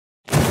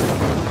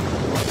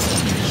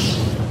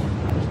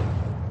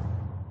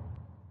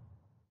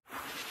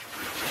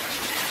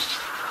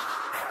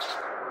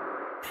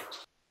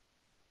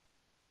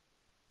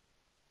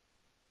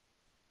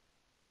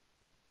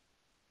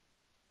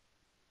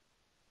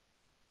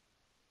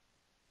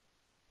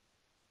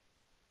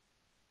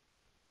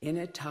In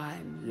a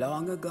time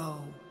long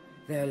ago,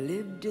 there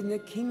lived in the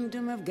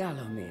kingdom of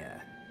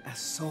Gallowmere a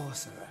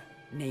sorcerer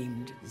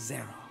named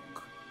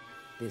Xerok.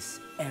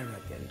 This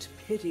arrogant,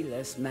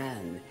 pitiless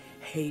man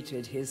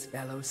hated his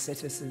fellow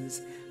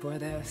citizens for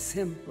their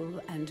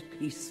simple and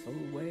peaceful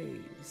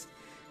ways.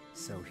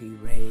 So he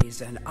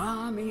raised an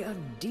army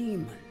of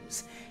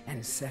demons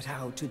and set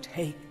out to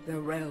take the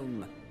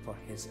realm for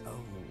his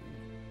own.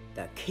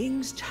 The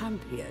king's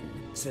champion,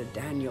 Sir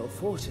Daniel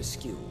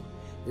Fortesque,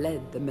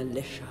 led the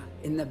militia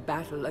in the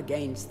battle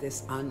against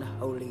this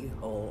unholy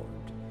horde.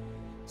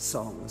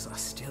 Songs are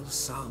still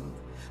sung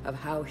of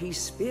how he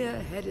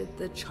spearheaded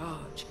the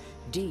charge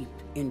deep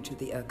into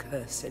the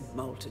accursed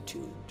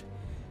multitude,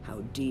 how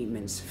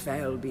demons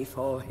fell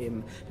before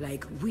him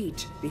like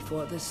wheat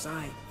before the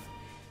scythe,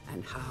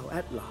 and how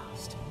at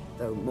last,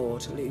 though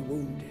mortally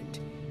wounded,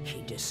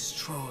 he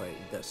destroyed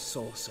the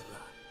sorcerer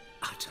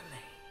utterly.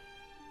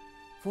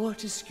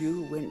 Fortesque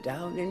went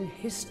down in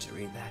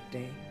history that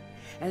day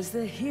as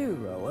the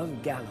hero of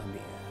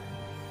Gallowmere,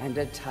 and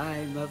a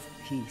time of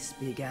peace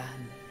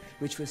began,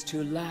 which was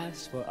to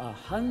last for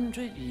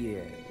 100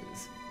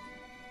 years.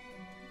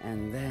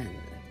 And then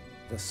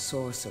the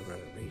sorcerer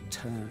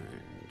returned.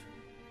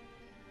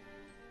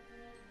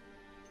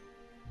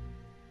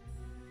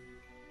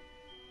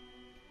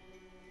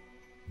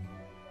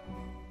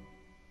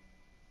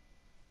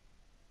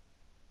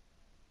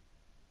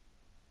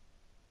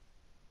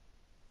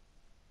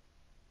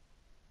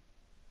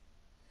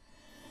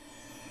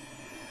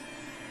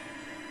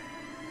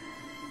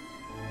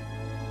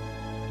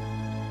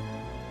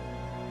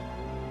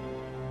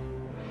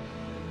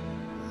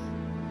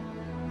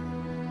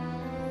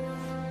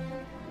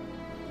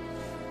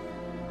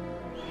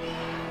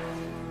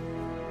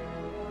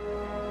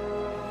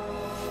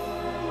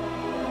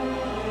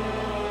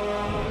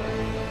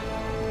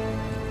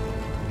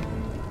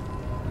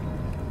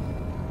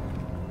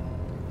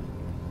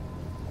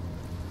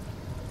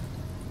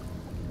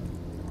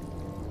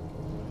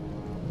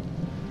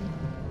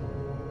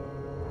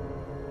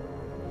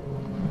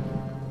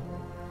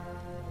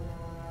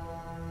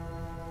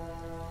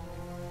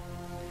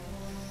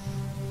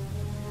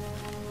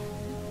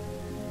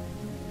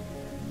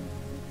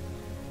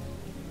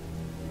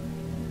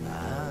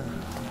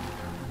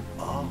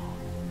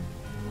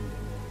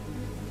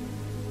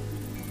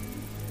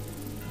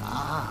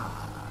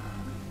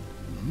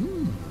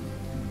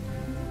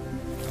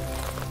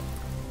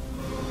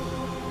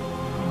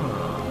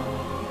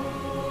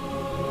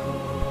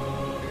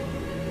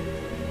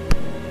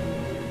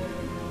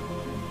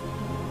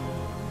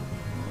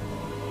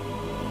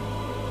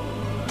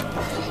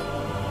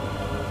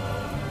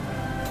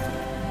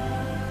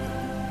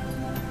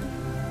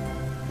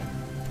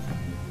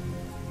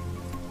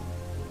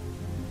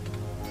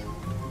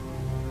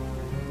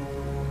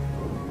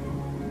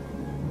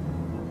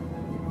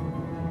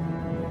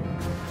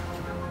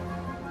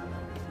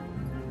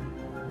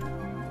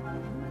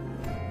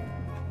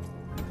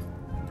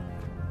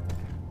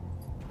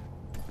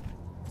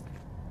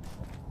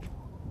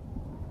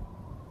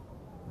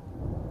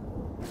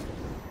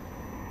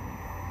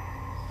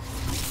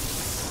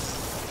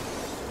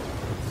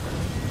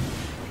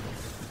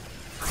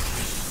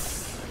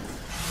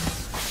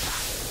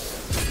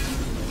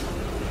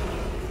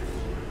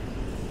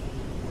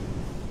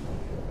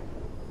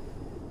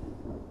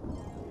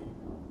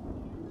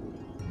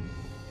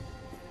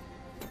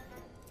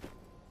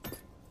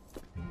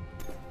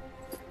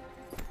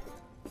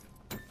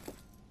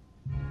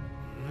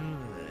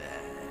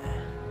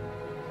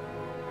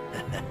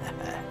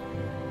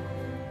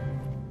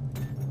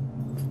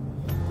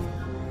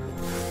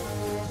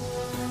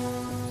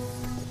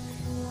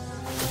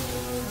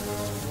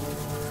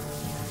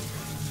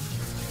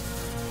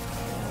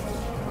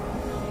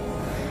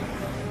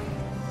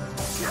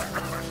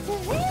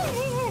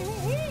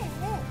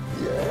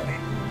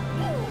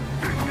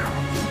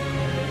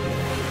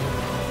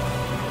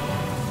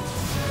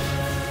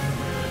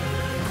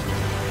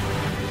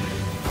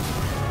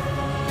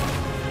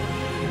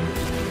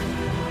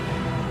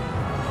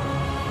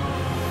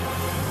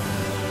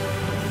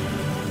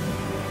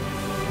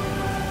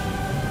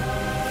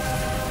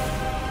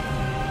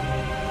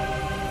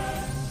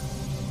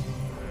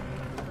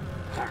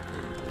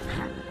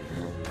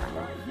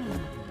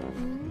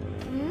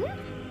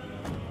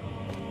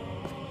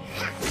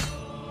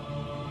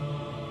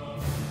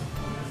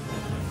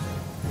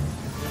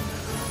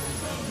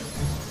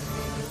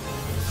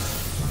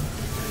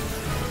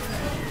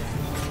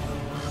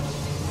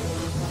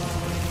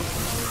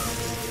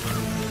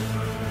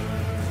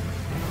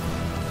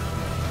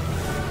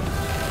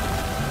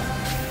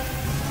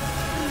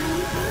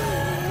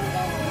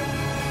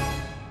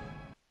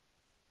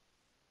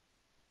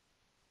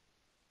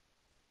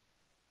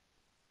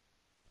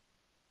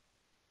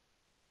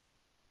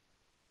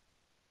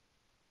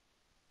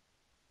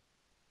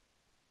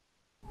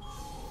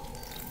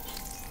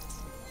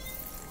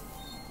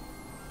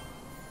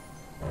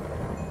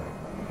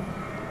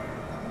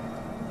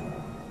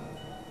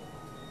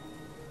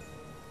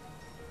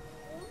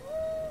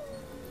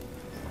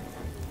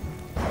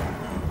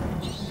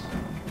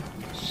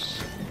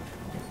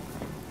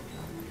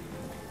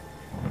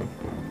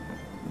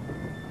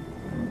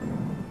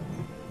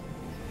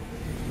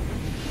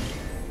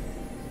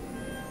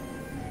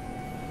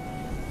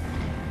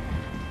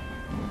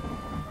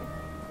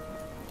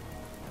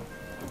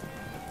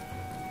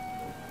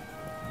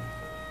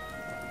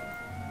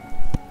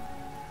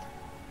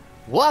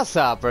 What's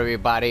up,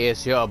 everybody?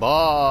 It's your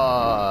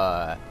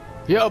boy,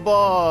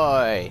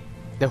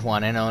 the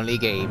one and only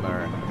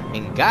gamer.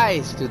 And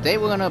guys, today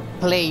we're gonna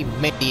play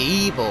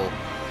MediEvil.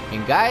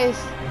 And guys,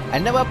 I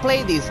never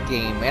played this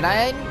game, and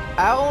I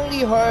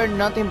only heard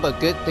nothing but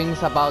good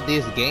things about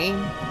this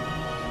game.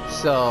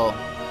 So,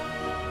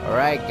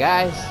 alright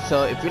guys,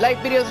 so if you like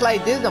videos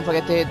like this, don't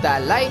forget to hit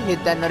that like,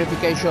 hit that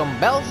notification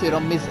bell so you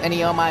don't miss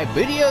any of my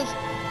videos.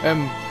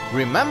 And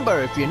remember,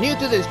 if you're new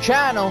to this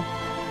channel,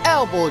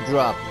 elbow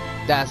drop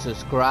that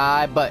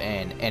subscribe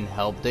button and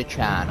help the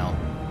channel.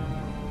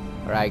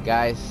 Alright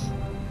guys,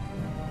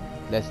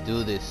 let's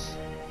do this.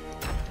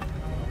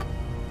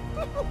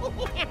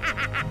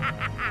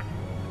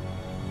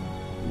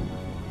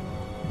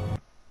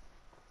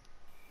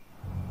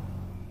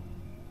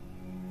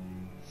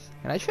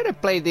 And I should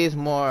have played this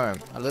a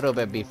little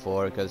bit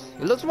before, because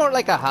it looks more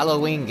like a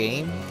Halloween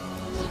game.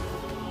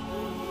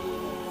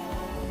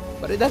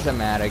 But it doesn't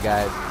matter,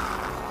 guys.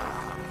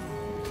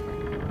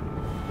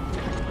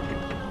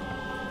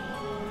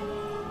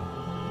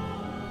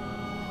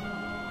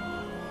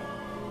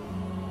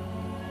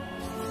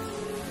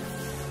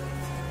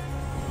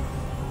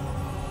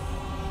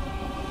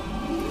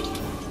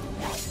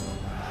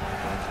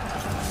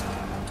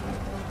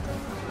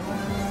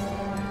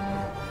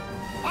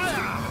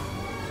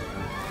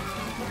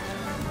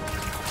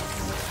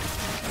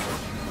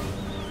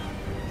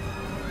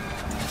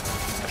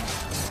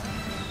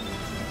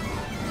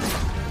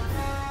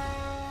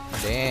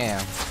 Damn.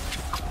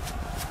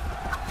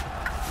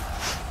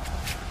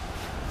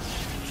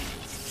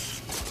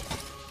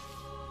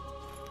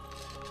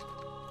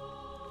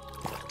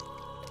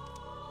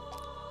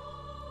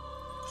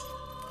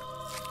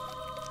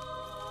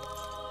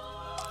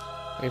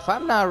 If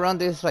I'm not wrong,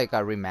 this is like a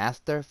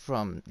remaster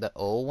from the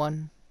old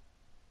one.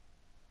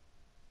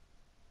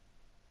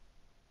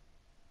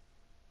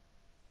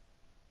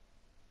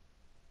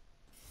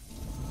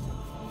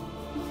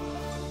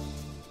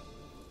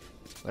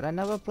 But I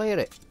never played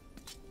it.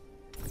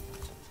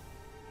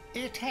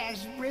 It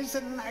has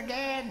risen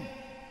again,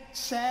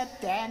 Sir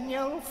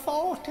Daniel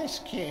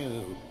Fortesque.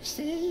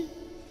 See?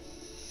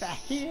 The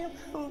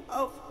hero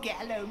of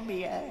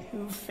Gallowmere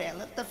who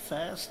fell at the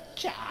first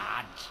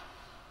charge.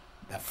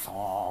 The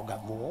fog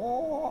of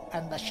war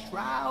and the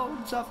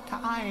shrouds of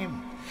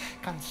time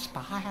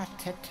conspire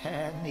to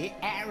turn the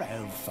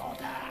arrow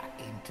fodder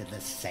into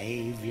the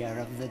saviour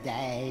of the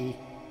day.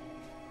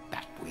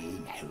 But we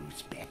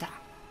knows better.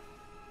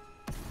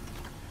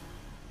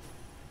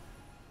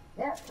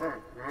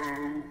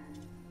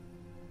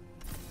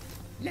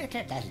 Let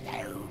it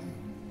alone.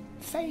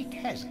 Fate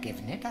has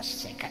given it a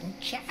second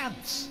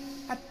chance.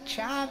 A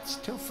chance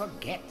to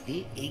forget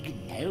the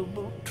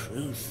ignoble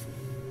truth.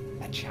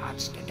 A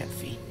chance to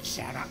defeat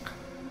Zarok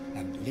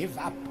and live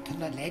up to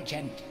the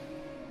legend.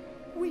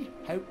 We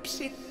hopes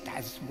it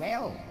does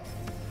well.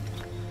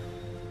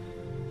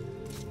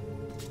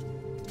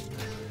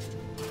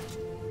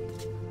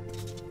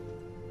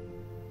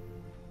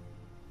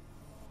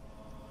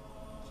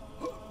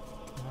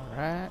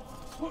 Alright,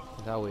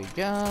 now we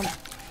jump.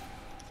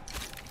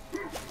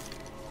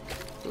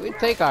 Do we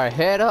take our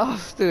head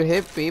off to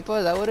hit people?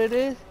 Is that what it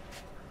is?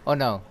 Oh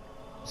no,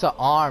 it's an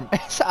arm.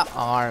 It's an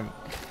arm.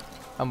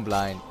 I'm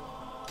blind.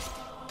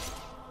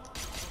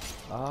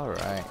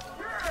 Alright.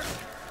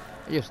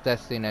 Just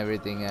testing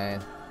everything,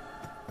 guys.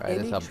 Right,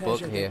 there's a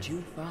book here. That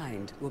you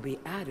find will be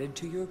added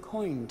to your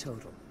coin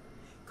total.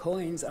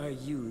 Coins are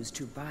used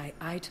to buy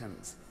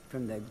items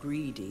from the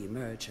greedy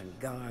merchant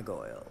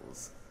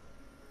gargoyles.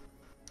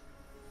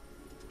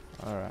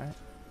 Alright.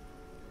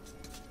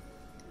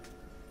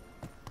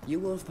 You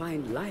will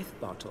find life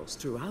bottles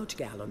throughout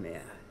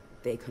Gallowmere.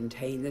 They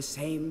contain the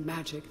same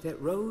magic that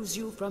rose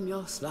you from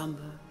your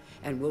slumber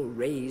and will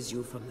raise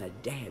you from the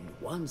dead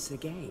once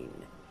again.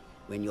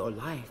 When your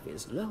life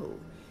is low,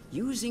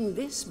 using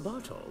this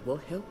bottle will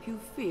help you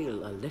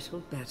feel a little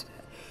better.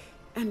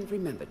 And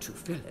remember to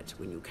fill it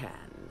when you can.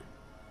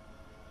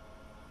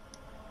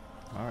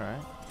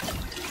 Alright.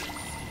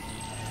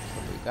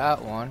 So we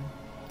got one.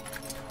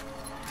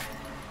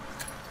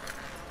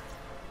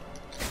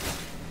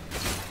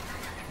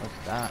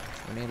 What's that?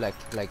 We need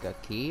like a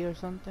key or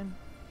something?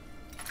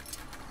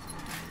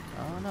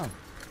 I don't know.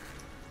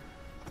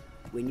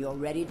 When you're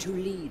ready to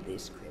leave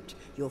this crypt,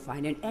 you'll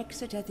find an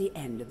exit at the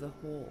end of the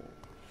hall.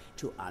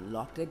 To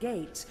unlock the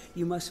gates,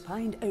 you must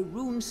find a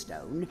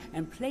runestone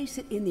and place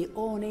it in the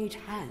ornate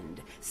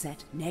hand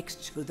set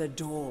next to the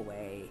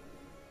doorway.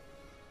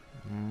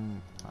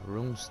 A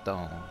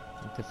runestone.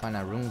 Need to find a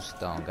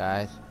runestone,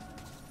 guys.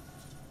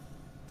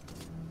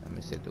 Let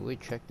me see, do we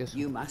check this?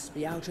 You must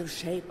be out of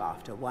shape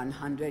after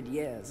 100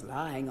 years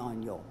lying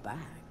on your back.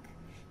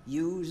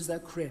 Use the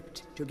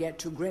crypt to get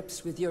to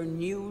grips with your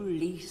new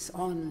lease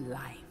on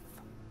life.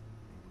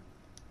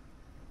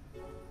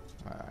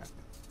 Alright.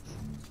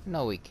 I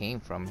know we came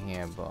from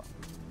here, but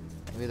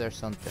maybe there's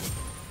something.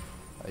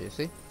 Oh, you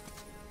see?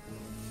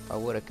 If I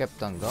would have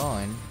kept on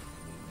going.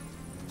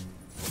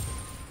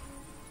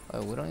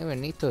 Oh, we don't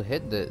even need to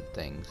hit the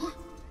things.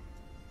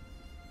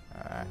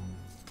 Alright.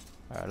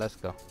 Alright, let's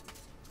go.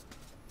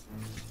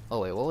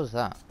 Oh wait, what was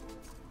that?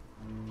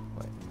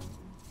 Wait,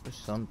 there's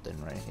something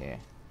right here.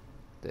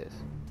 This.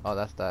 Oh,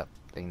 that's that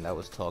thing that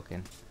was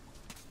talking.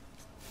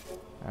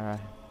 Alright,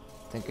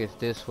 I think it's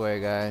this way,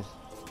 guys.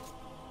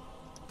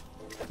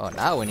 Oh,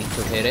 now we need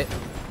to hit it.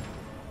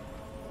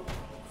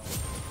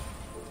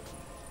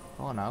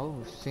 Oh, now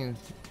we seem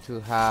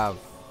to have...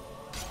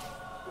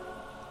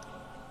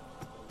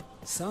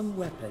 Some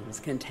weapons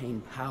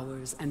contain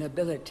powers and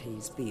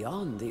abilities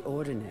beyond the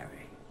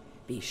ordinary.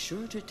 Be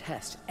sure to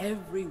test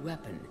every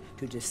weapon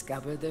to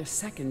discover their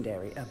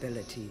secondary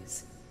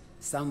abilities.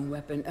 Some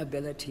weapon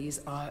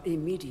abilities are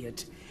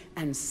immediate,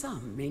 and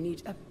some may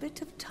need a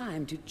bit of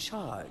time to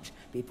charge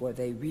before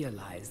they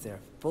realize their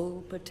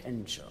full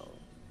potential.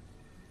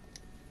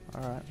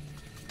 Alright.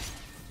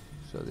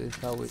 So this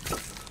is how we...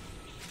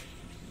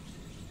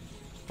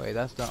 Wait,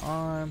 that's the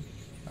arm.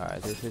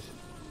 Alright, this is...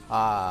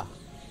 Ah.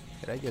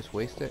 Did I just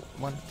waste it?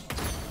 One?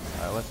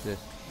 Alright, what's this?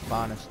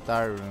 Spawn a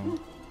star room.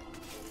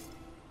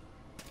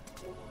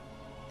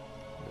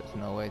 There's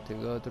no way to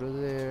go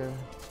through there.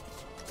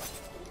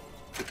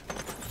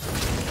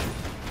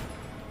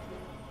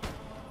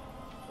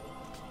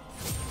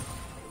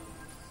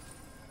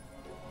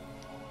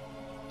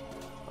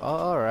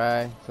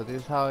 Alright, so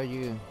this is how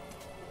you...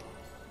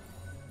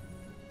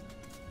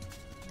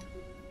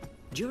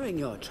 During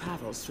your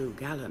travels through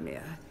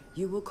Gallowmere,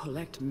 you will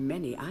collect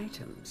many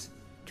items.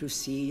 To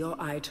see your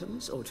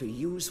items or to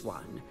use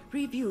one,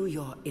 review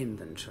your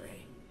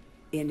inventory.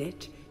 In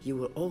it, you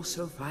will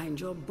also find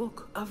your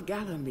Book of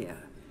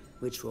Gallowmere,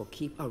 which will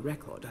keep a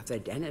record of the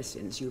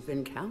denizens you've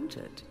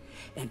encountered,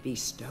 and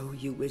bestow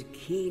you with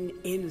keen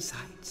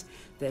insights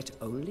that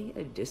only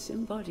a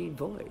disembodied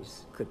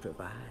voice could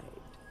provide.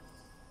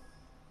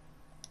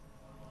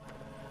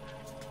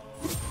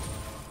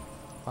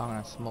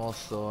 Found a small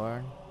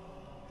sword.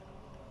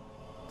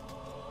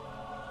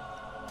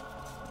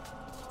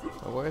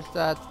 So where's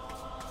that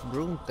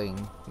room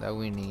thing that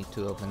we need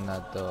to open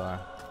that door?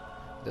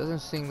 Doesn't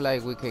seem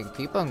like we can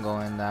keep on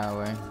going that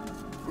way.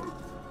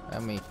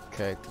 Let me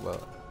check,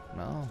 but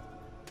no,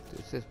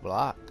 this is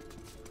blocked.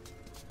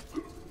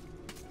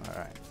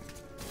 Alright.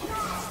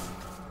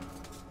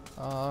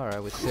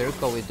 Alright, with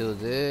circle we do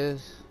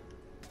this.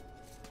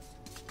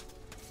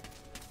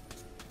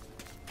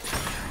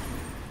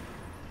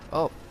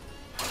 Oh,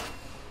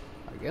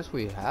 I guess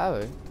we have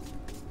it.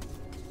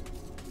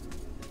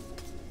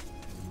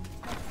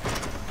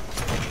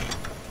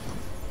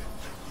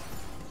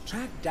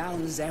 Track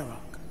down Xerok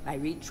by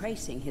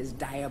retracing his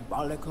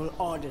diabolical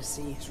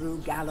odyssey through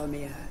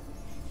Gallowmere.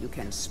 You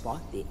can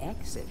spot the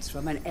exits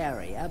from an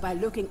area by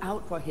looking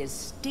out for his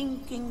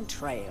stinking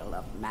trail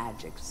of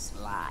magic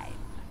slime.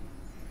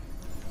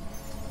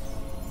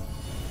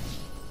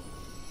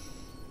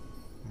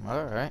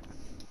 Alright.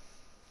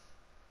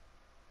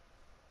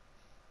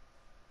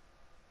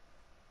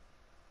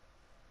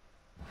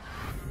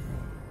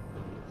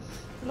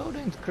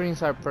 Loading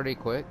screens are pretty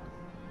quick.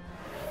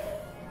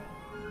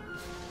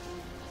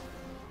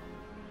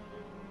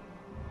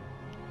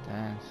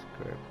 Dance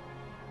script.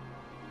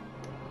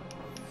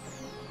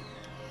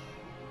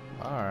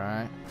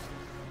 Alright.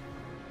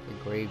 The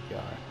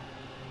graveyard.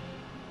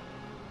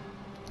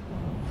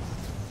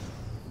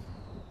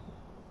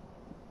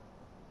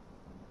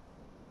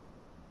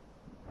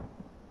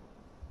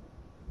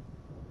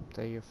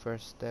 Take your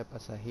first step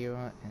as a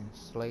hero and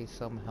slay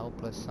some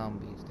helpless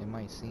zombies. They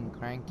might seem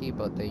cranky,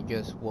 but they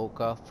just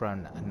woke up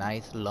from a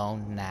nice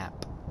long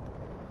nap.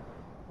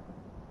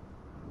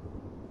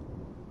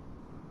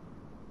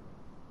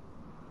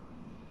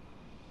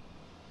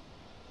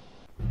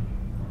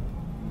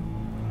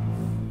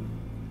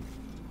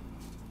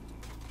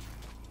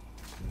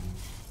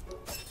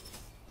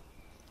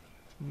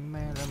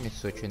 Man, let me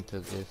switch into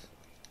this.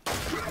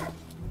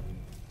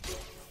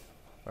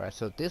 Alright,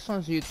 so this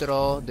one's you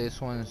throw, this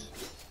one is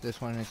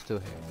to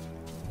hit.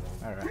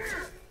 Alright.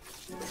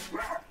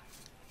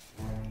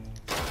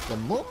 The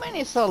movement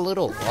is a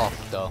little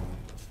off though.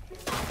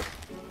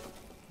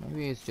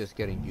 Maybe it's just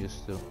getting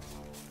used to.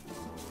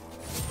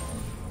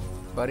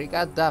 But it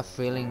got that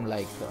feeling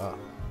like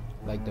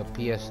the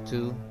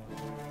PS2.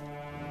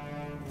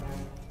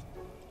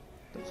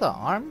 That's an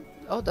arm?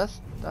 Oh,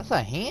 that's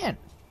a hand.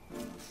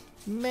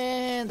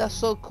 Man, that's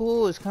so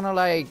cool. It's kind of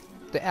like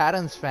the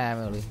Addams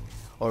Family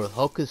or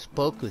Hocus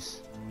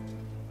Pocus,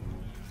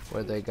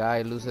 where the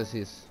guy loses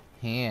his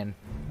hand.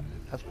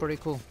 That's pretty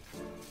cool.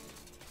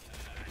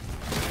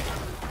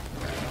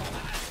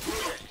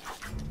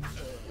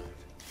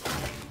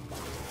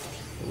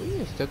 We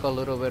just took a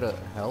little bit of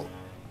help.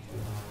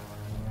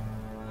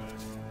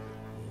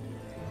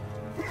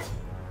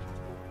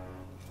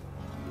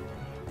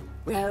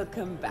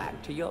 Welcome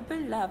back to your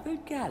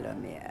beloved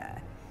Gallowmere.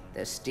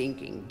 The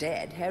stinking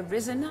dead have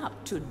risen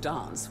up to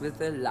dance with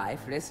the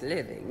lifeless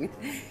living,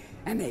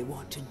 and they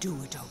want to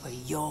do it over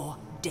your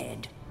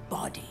dead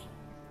body.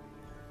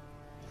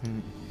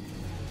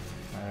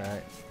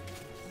 Alright.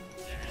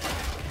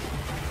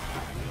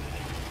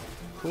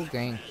 Cool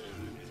game.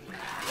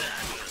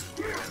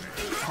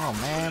 Oh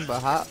man,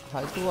 but how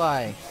do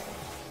I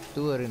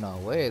do it in a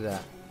way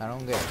that I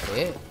don't get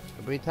hit?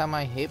 Every time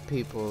I hit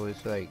people,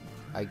 it's like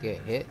I get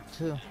hit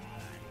too.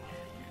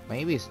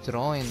 Maybe it's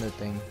throwing the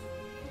thing.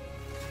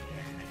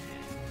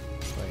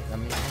 Wait, let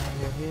me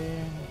over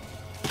here.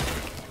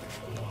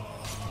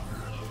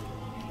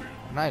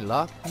 Can I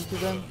lock into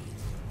them?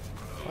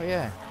 Oh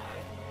yeah.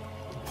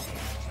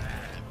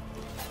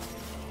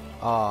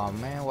 Oh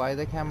man, why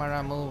the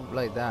camera move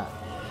like that?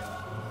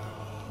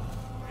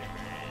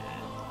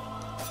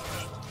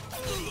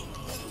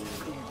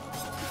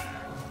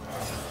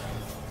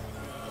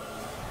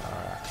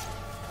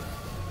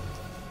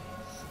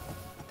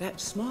 That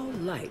small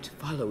light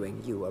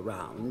following you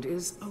around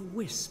is a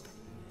wisp.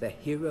 The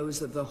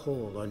heroes of the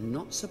Hall are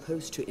not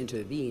supposed to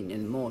intervene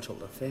in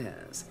mortal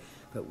affairs,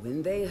 but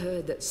when they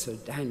heard that Sir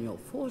Daniel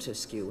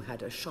Fortesque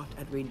had a shot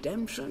at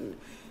redemption,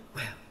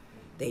 well,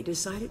 they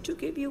decided to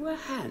give you a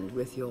hand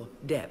with your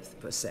depth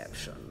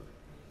perception.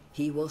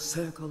 He will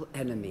circle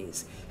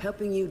enemies,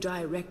 helping you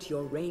direct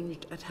your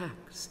ranged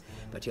attacks,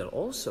 but he'll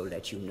also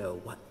let you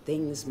know what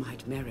things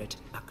might merit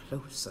a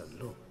closer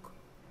look.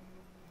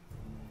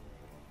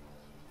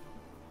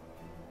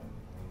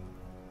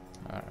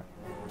 Alright.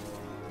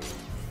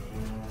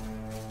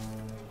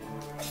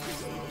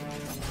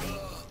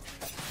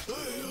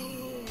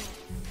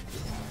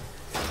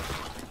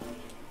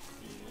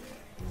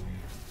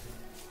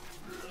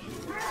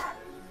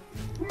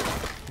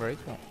 Break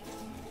it.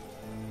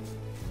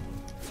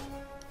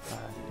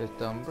 Just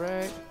don't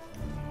break.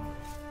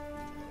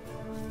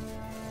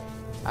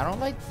 I don't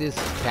like this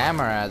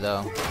camera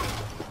though.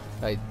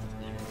 Like,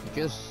 it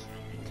just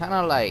kind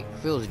of like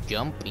feels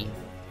jumpy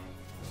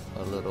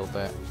a little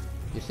bit.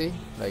 You see?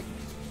 Like,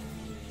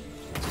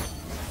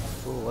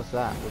 ooh, what's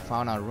that? We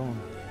found a room.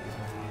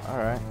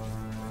 Alright.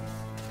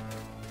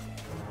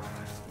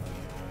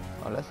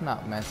 Well, let's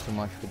not mess too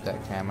much with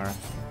that camera.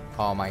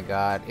 Oh my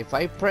god. If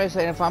I press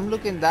it, if I'm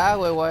looking that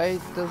way, why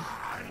does...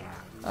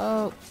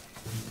 Oh.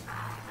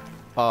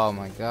 Oh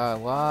my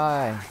god,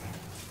 why?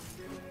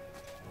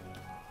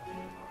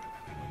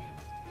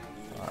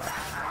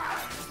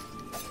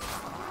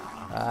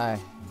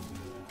 Alright.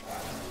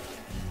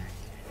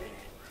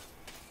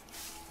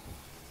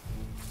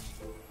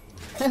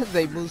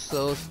 They move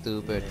so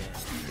stupid.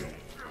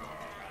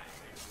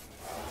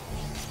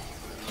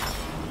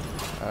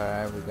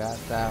 Alright, we got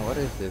that. What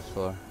is this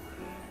for?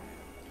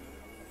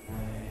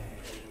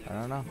 I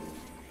don't know.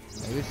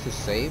 Maybe it's to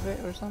save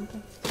it or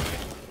something?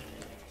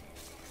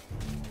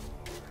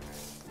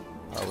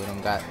 Oh, we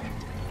don't got...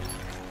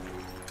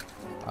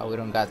 Oh, we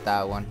don't got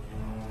that one.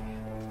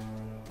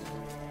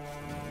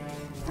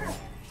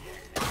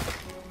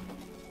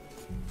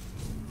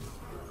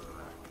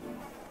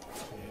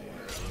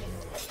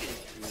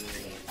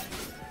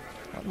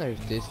 Oh, there's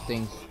these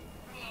things.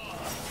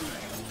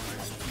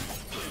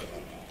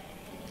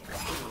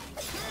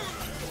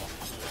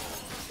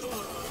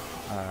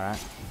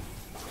 Alright.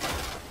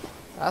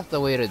 That's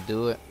the way to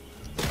do it.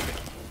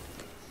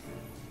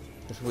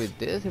 Because with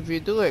this, if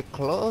you do it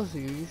close,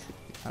 you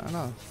should, I don't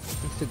know,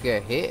 used to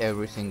get hit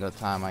every single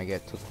time I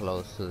get too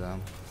close to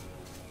them.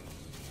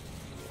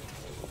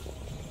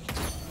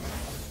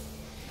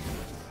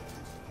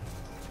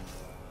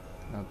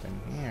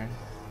 Nothing here.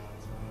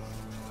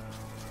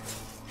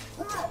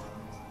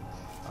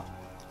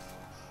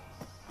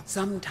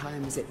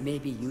 Sometimes it may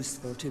be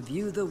useful to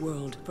view the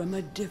world from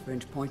a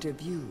different point of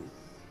view.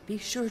 Be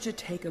sure to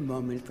take a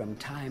moment from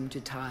time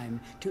to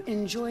time to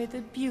enjoy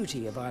the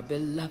beauty of our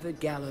beloved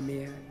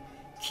Gallowmere.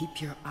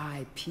 Keep your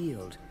eye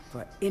peeled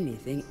for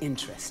anything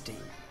interesting.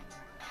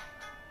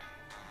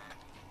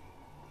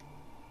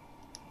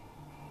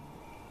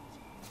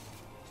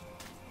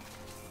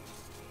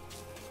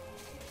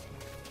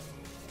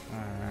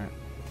 Alright.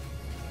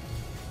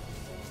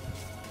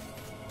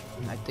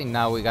 I think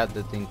now we got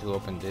the thing to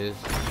open this.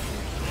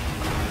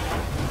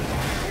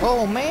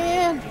 Oh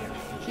man!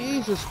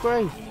 Jesus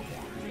Christ!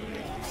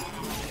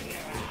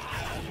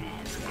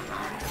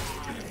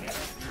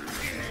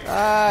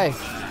 Die!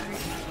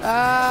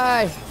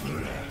 Die!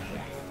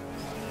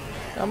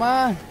 Come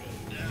on!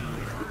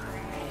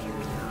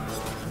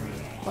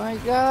 My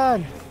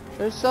God!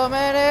 There's so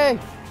many!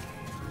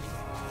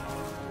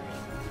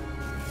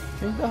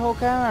 Change the whole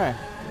camera.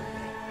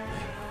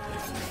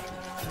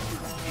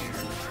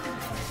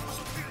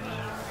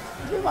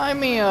 Remind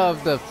me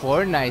of the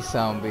Fortnite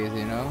zombies,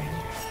 you know?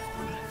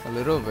 A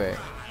little bit.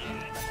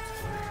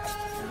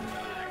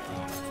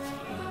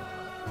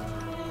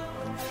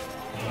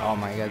 Oh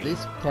my god,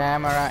 this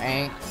camera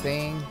ain't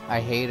thing.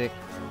 I hate it.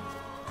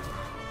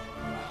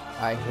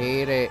 I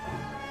hate it.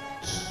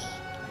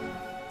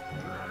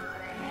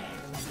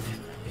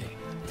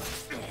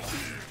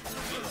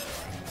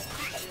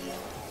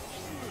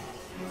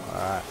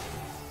 Alright.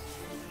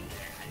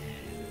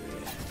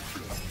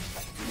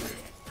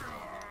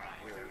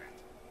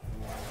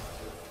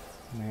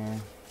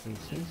 Man, it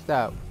seems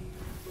that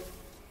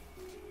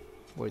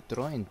we're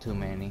throwing too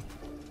many.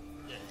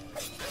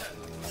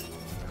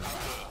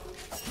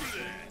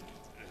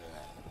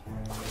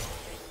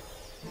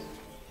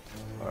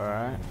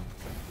 Alright.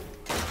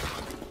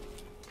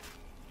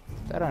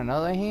 Is that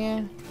another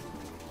hand?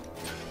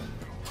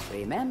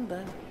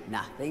 Remember,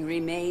 nothing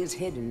remains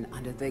hidden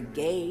under the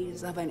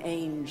gaze of an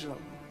angel.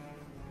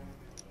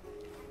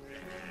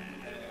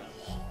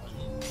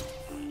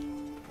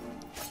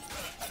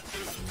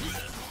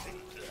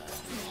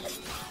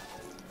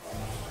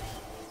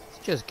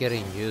 It's just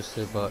getting used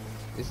to, but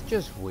it's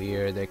just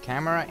weird. The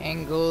camera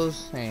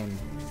angles and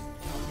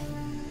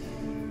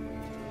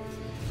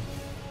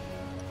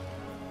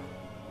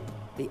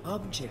The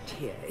object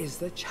here is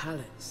the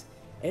chalice.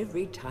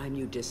 Every time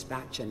you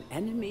dispatch an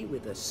enemy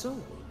with a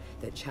soul,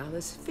 the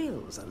chalice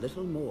fills a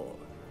little more.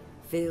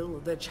 Fill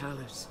the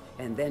chalice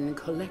and then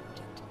collect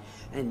it,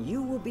 and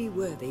you will be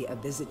worthy of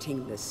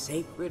visiting the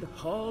sacred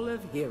Hall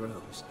of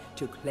Heroes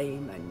to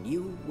claim a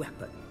new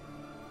weapon.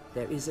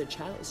 There is a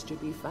chalice to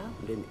be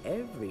found in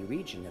every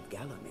region of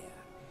Gallowmere.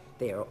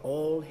 They are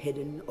all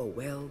hidden or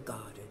well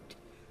guarded.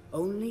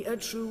 Only a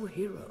true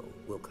hero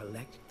will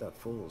collect the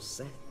full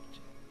set.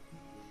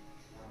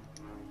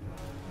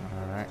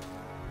 alright.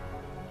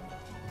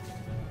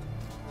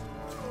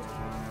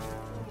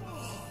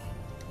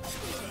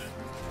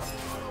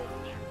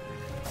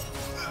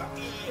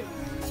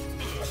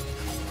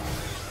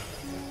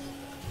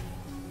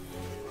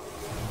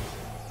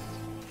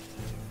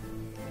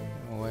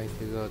 Way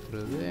to go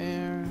through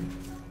there.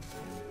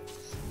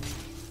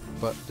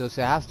 But does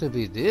it have to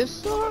be this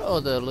sword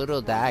or the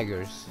little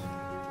daggers?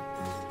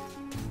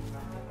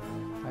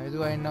 How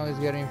do I know it's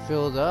getting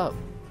filled up?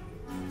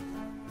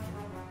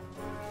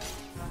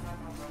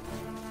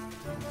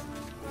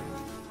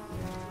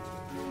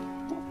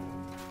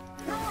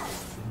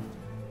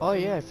 Oh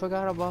yeah, I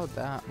forgot about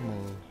that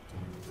move.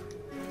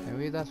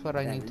 Maybe that's what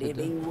I need to do.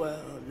 The living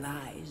world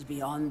lies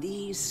beyond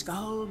these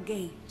skull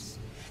gates.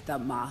 The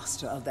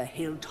master of the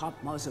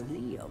Hilltop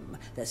Mausoleum,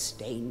 the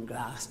stained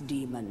glass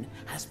demon,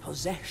 has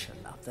possession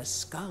of the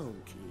skull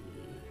key.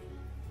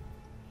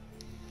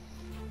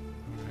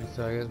 Alright,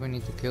 so I guess we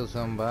need to kill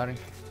somebody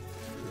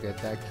to get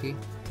that key.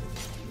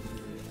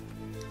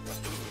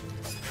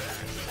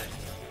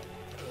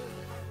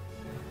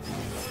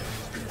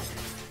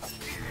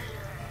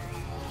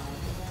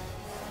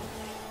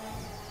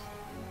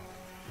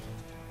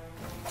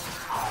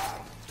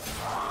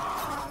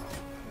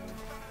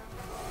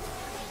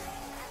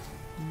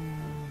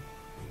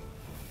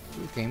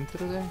 Came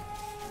through there?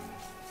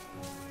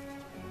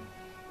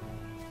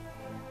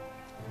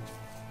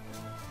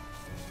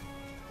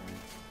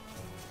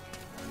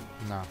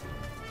 No.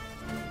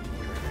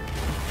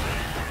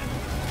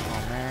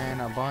 Oh man,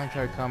 a bunch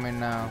are coming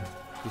now.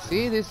 You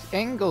see these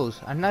angles?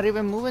 I'm not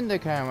even moving the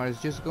camera,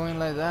 it's just going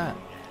like that.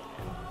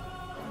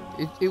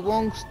 It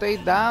won't stay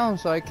down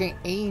so I can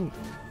aim.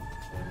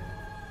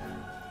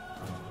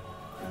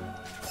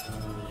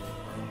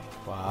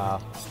 Wow.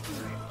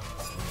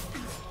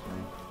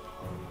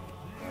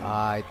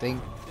 I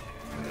think.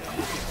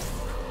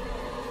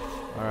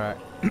 Alright.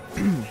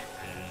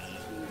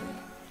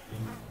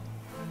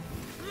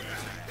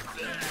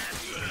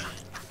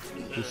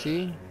 You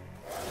see? You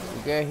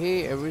get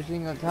hit every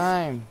single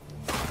time.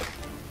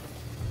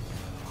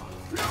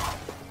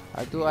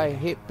 How do I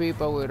hit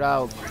people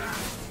without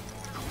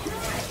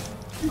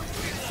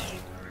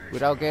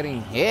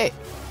getting hit?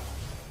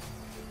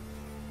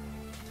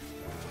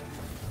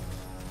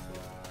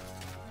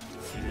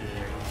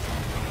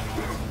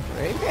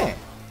 Really?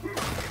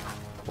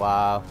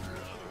 Wow.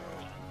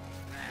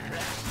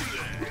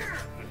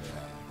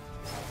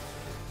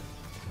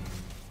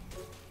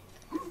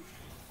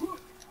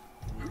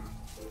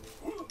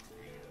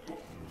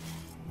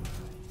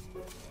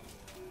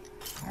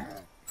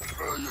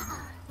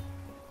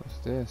 What's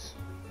this?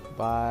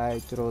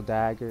 Buy, throw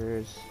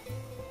daggers.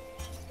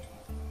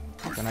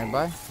 Can I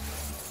buy?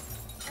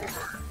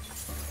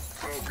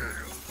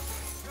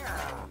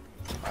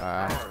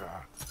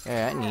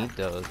 Yeah, I need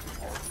those.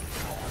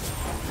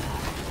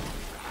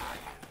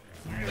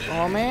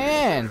 Oh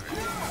man!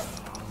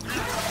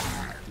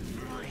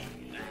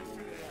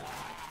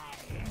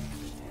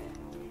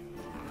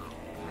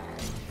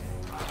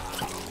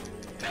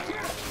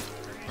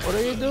 What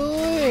are you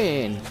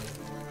doing?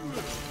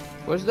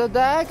 Where's the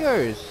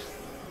daggers?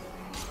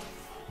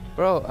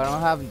 Bro, I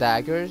don't have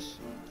daggers.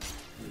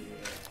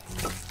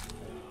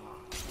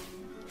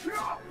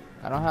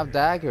 I don't have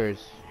daggers.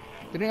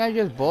 Didn't I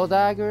just bow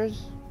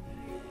daggers?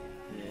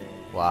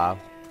 Wow.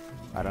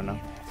 I don't know.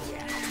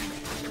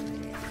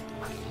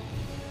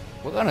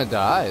 We're gonna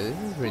die. This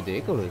is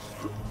ridiculous.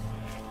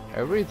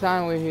 Every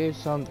time we hit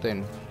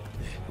something,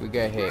 we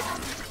get hit.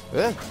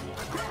 Ugh.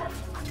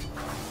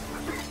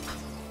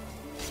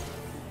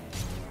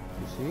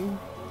 You see?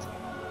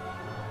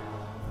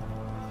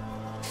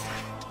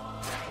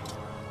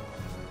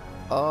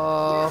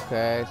 Oh,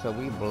 okay, so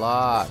we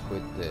block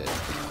with this.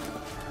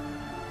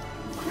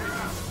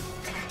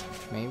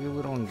 Maybe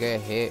we don't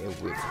get hit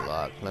if we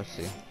block. Let's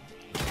see.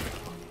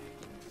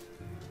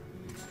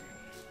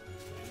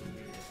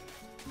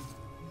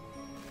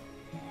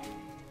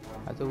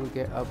 How do we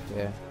get up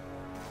there?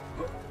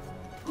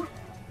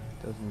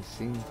 Doesn't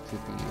seem to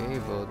be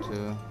able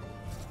to.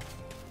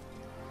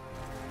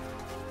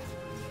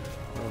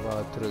 What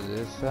about through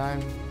this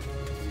side?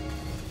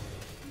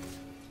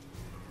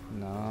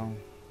 No.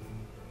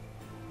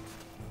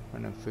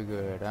 I'm gonna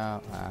figure it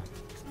out.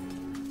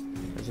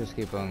 Let's just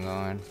keep on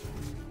going.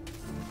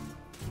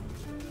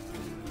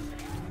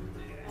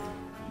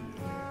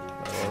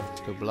 Oh,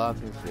 to block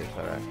is this,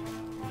 alright.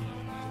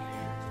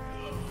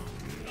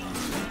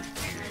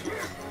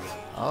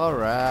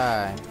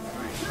 Alright.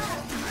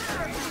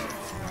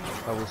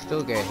 But we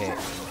still get hit.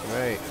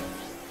 Great.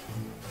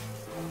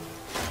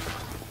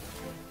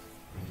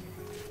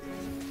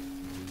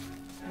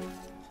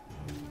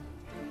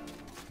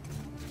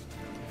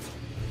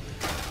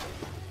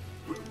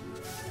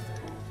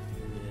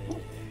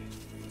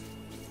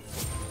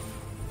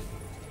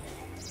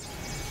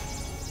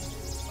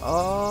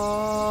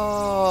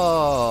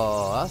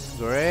 Oh, that's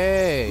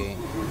great.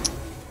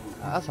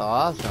 That's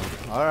awesome.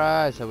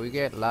 Alright, so we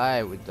get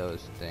live with those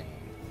things.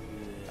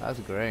 That's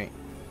great.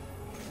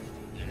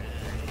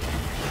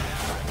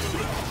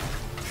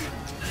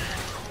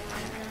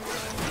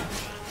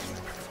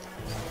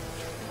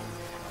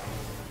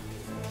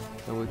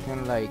 So we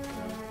can like,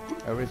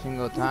 every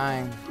single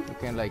time, we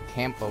can like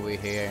camp over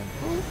here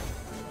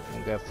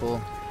and get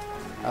full.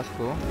 That's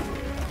cool.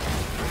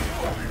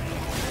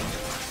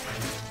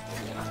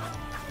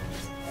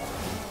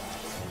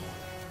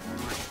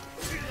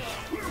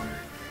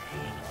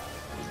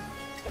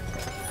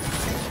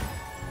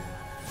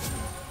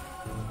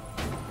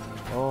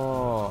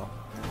 Oh,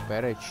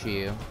 better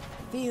chill.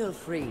 Feel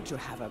free to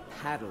have a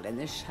paddle in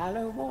the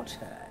shallow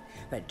water,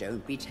 but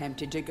don't be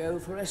tempted to go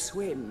for a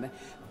swim.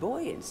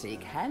 Buoyancy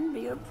can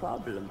be a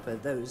problem for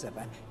those of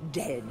a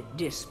dead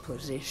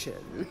disposition.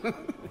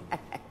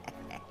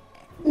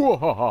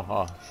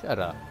 Whoa, shut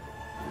up.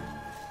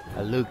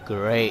 I look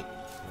great.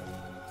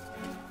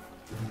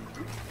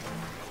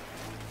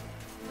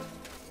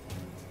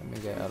 Let me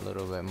get a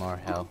little bit more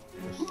health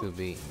just to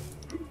be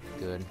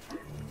good.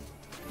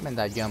 Man,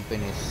 that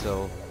jumping is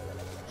so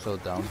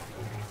dumb.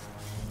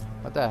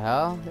 What the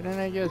hell? Didn't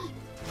I just...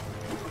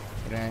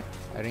 I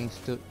didn't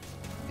stood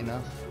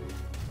enough?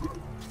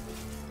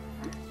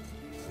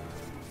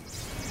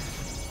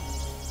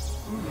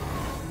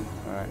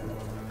 Alright.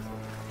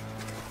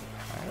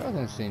 That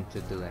doesn't seem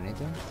to do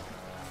anything.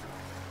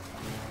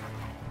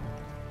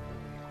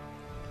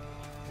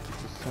 Is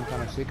this some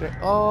kind of secret?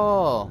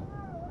 Oh!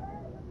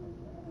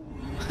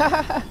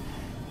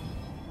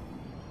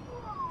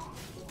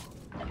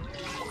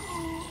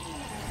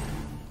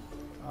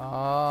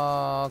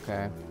 Oh,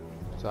 okay.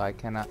 So I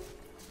cannot...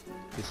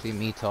 You see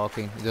me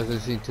talking, it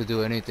doesn't seem to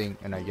do anything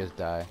and I just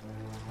die.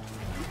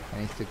 I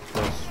need to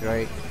go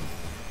straight.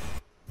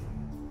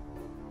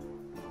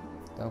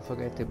 Don't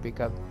forget to pick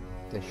up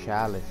the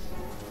chalice.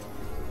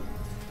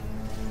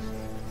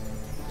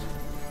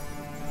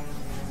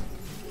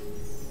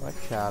 What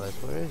chalice?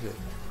 Where is it?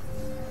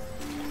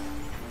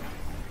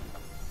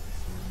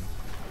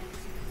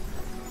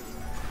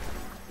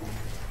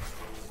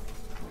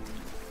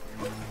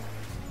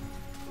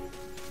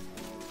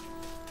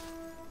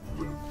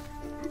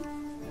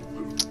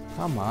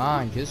 Come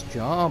on, just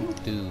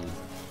jump, dude.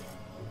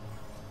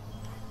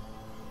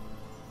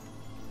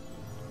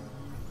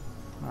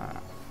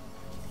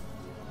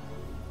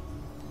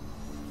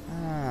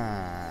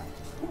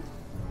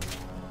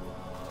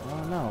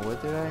 Oh no,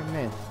 what did I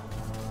miss?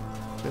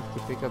 Just to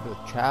pick up the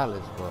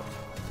chalice, but...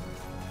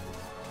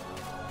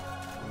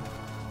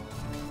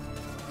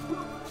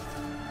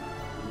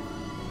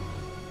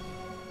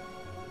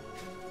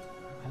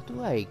 How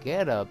do I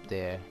get up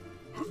there?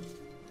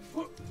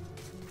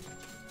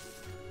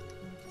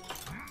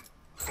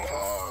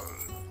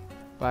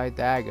 Buy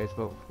daggers,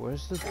 but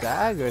where's the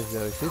daggers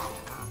though? Is this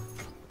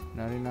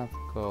not enough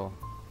gold?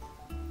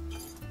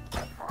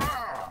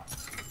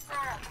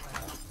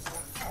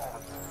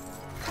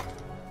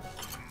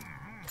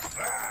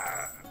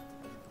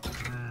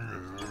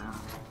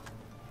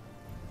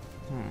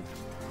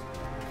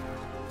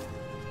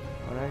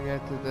 When I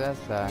get to that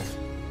side,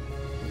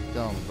 it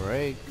don't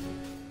break.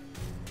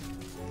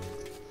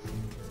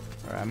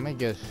 Alright, let me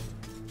just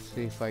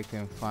see if I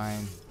can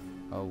find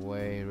a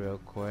way real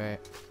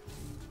quick.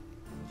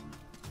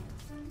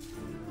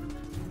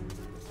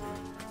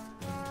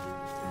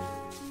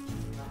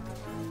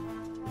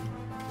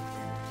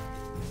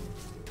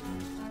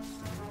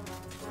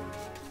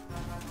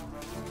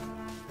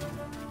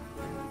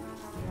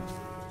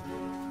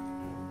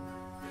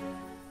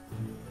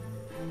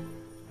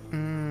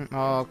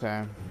 Oh,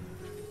 okay.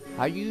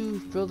 How you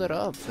fill that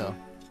up, though?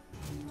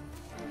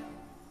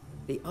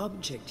 The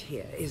object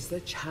here is the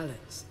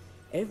chalice.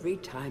 Every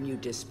time you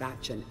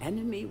dispatch an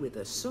enemy with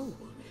a soul,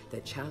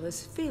 the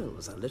chalice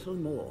fills a little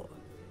more.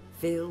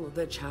 Fill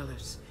the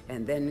chalice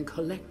and then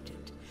collect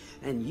it,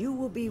 and you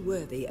will be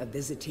worthy of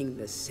visiting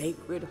the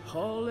sacred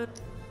hall of...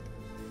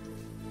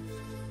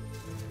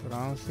 But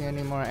I don't see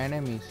any more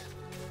enemies.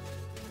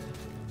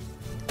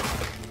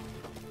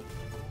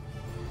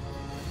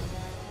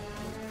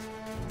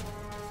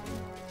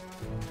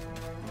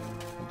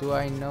 How do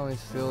I know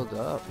it's filled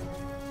up?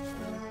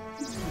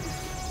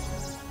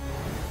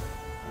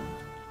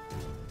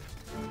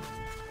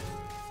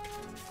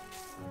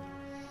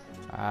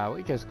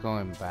 We're just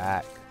going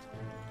back.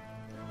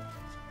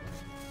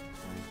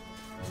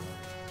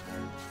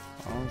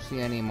 don't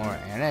see any more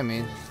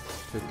enemies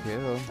to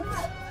kill.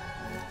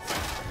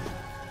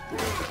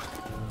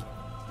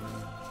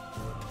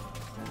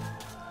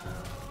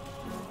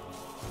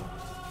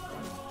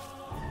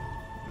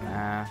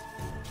 Nah,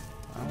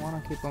 I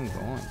want to keep on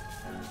going.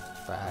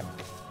 Bad.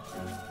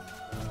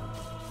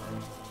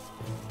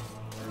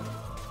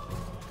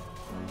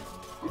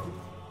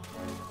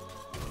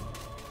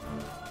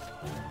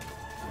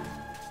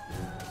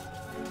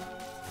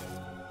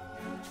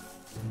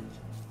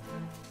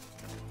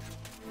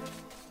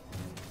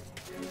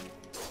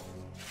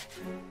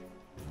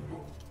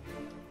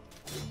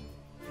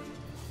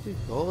 We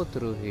go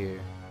through here.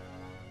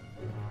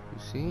 You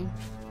see?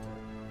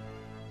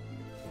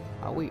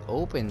 How we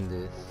open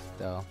this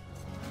though?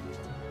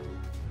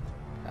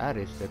 That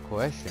is the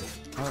question.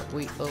 How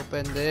we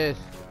open this?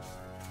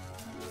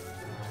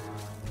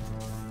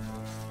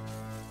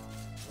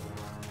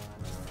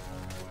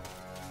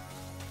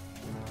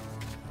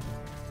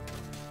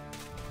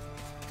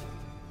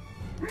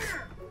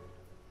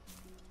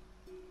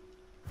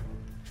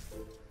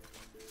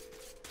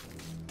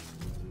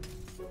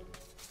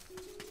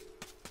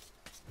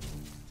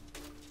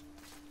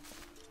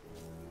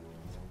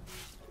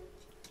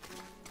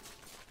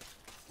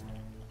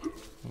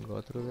 Go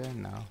through there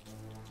now.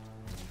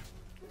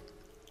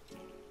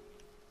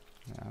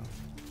 No.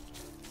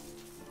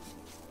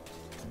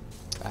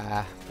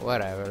 Ah,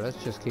 whatever.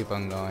 Let's just keep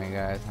on going,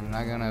 guys. I'm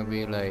not gonna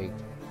be like.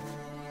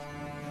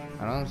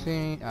 I don't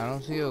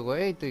see a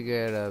way to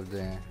get up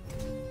there.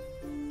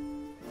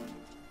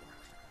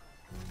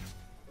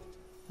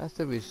 Has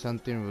to be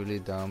something really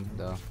dumb,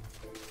 though.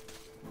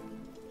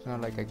 It's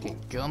not like I can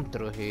jump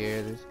through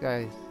here. This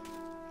guy's.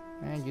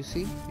 Man, you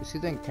see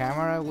the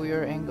camera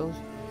weird angles?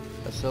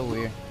 That's so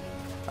weird.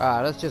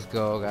 Alright, let's just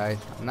go, guys.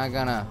 I'm not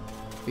gonna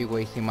be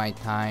wasting my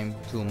time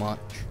too much.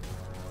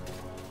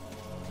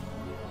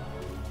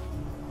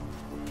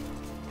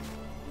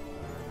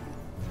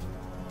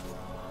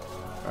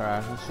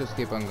 Alright, let's just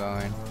keep on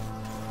going.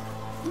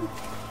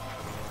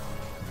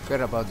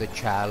 Forget about the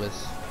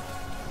chalice.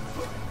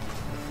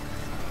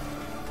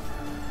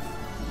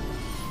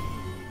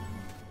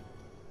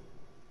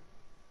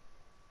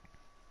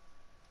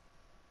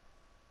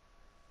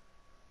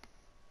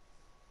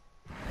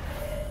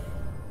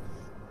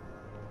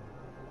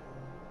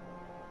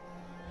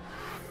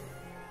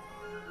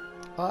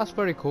 Oh, that's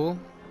pretty cool.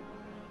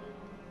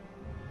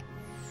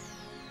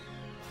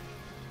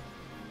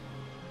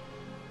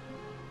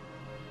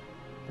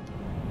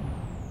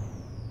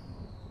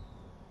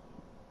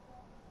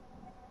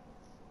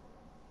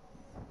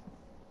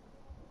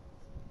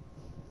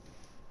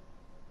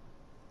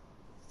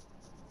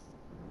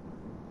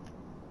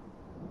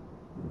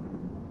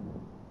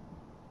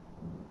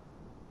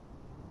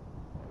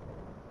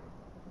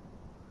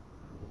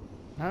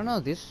 I don't know,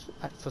 this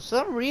for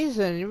some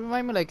reason it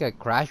reminds me like a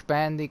Crash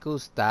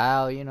Bandicoot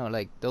style, you know,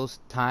 like those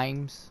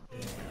times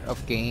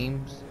of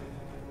games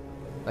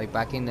like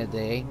back in the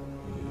day,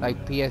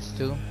 like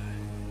PS2.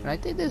 And I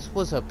think this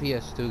was a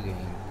PS2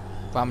 game,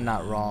 if I'm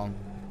not wrong.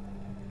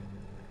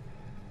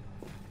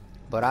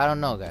 But I don't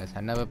know, guys,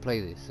 I never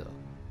played this, so.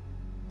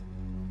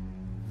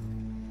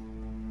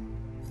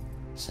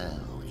 So,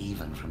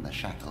 even from the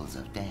shackles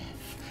of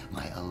death,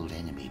 my old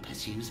enemy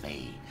pursues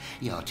me.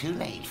 You're too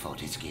late,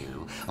 Fortesque.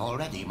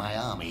 Already my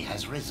army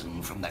has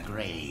risen from the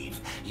grave.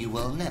 You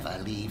will never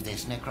leave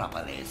this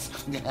necropolis.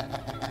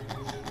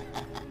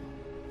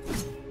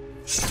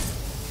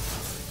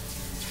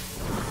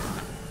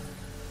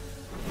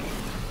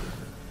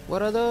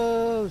 What are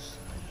those?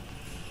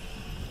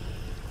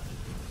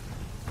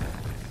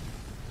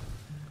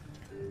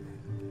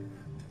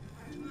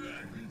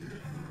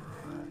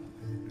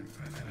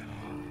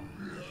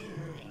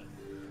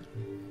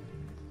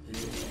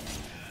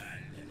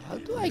 How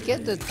do I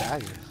get the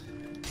daggers?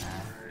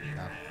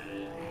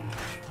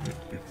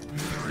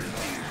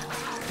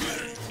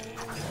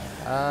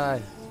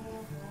 No.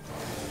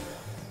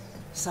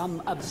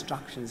 Some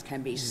obstructions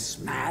can be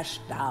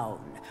smashed down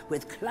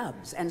with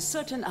clubs and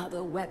certain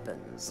other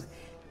weapons.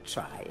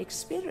 Try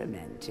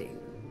experimenting.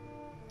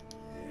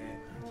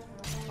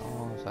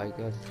 Oh, so I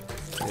guess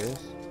this.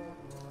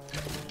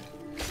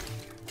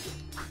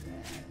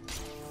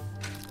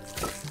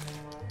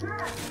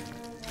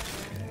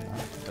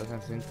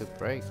 Doesn't seem to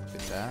break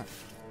with that.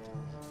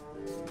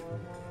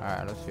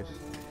 Alright, let's just.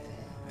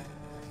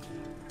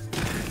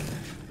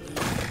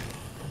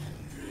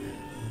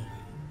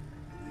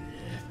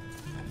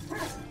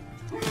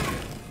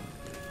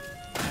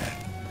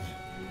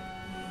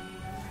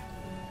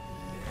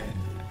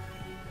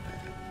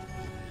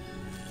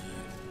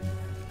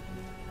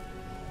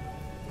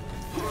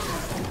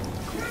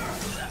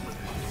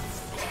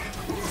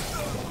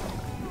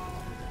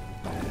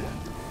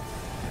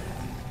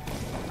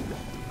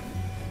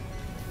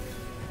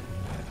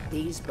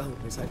 These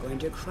boulders are going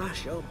to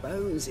crush your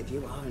bones if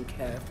you aren't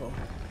careful.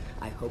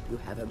 I hope you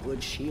have a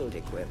good shield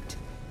equipped.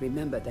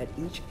 Remember that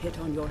each hit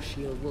on your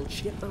shield will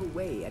chip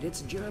away at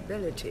its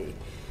durability.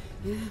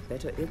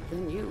 Better it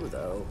than you,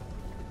 though.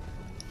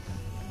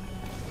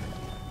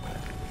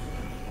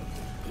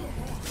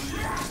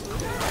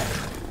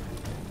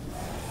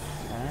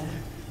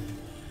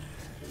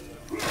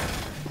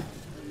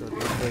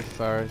 push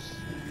first.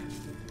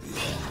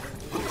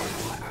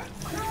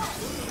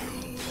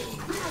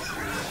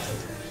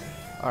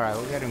 Alright,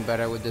 we're getting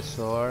better with the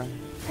sword.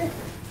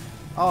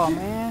 Oh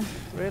man,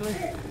 really?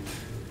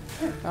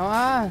 Come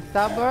on,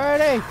 stop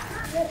burning!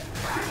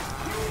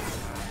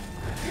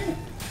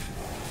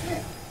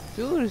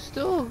 Dude, it's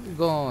still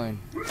going.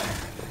 We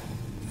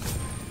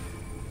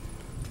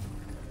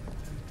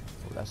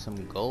got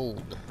some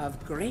gold.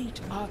 Of great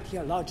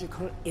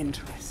archaeological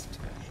interest.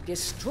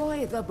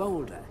 Destroy the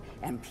boulder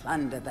and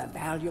plunder the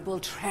valuable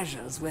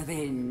treasures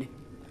within.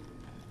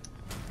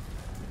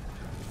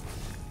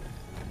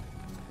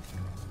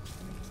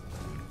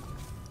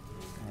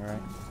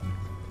 Alright.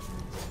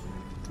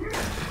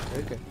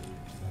 Very good.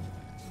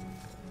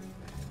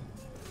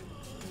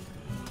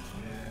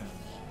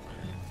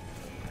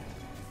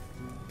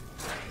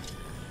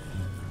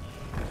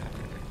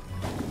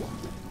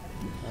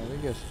 We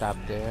just stop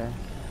there.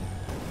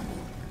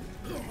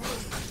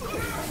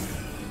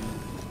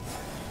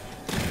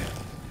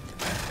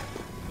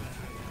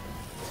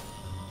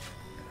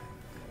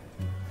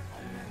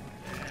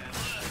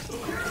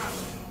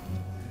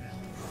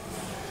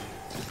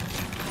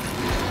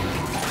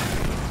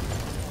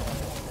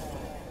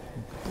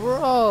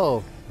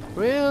 Bro,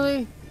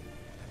 really?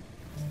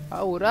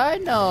 How would I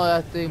know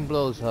that thing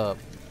blows up?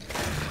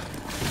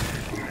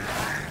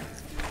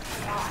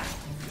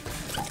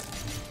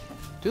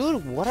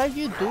 Dude, what are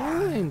you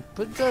doing?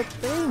 Put the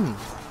thing.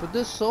 Put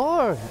the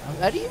sword.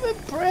 I didn't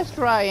even press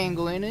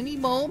triangle in any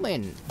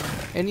moment.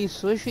 And he's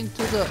switching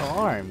to the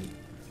arm.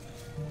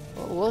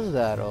 What was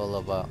that all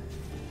about?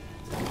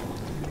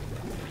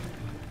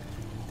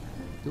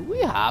 Do we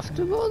have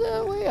to go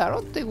that way? I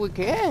don't think we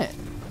can.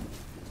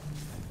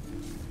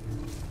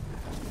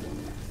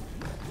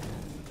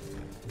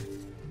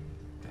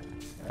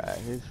 Alright,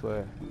 here's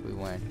where we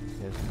went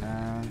just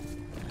now.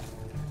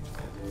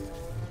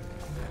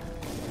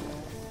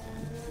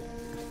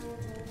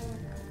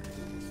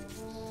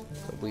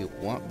 We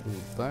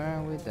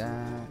burn with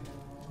that.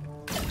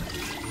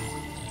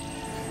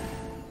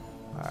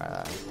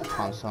 Alright,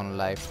 console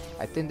life.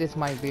 I think this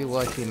might be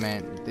what she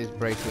meant. This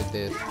breaks with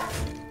this.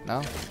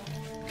 No?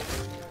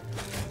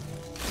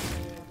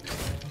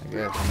 I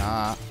guess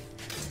not.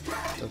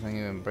 Doesn't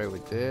even break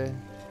with this.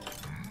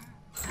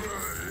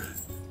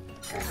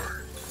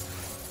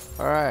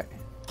 Alright.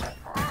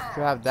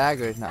 You have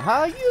daggers now.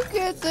 How you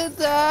get the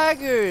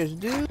daggers,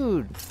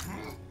 dude?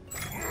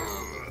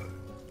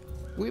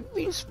 We've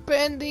been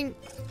spending.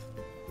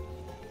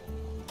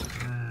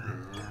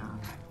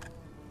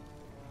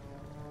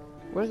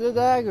 Where's the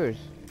daggers?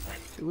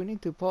 Do we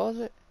need to pause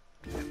it?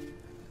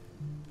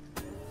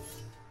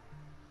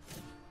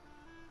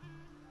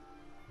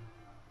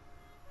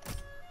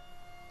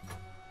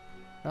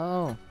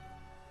 No.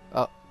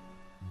 Oh.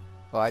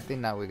 Oh, I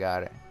think now we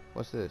got it.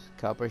 What's this?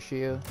 Copper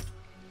shield.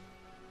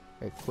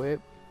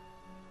 Equip.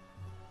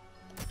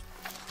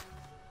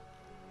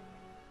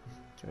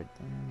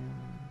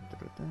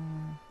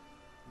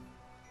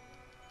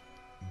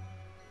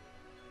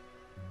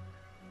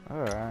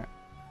 Alright.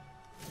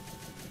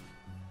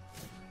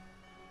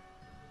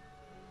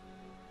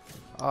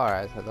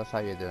 Alright, so that's how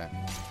you're doing.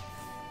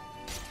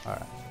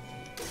 Alright.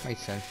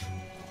 Makes sense.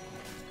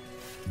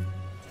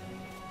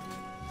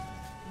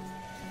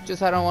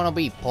 Just I don't want to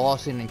be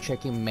pausing and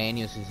checking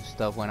menus and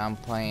stuff when I'm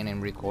playing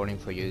and recording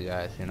for you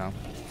guys, you know?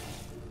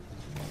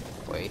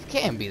 Wait, it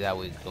can't be that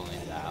we're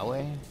going that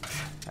way.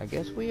 I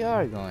guess we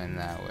are going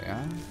that way,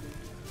 huh?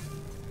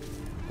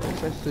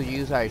 Let's to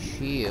use our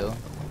shield.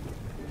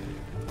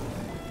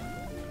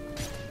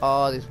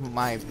 Oh, this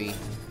might be.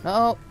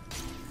 No!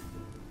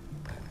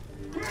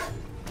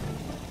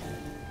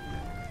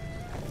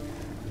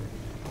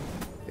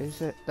 Is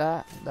it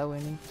that we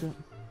need to?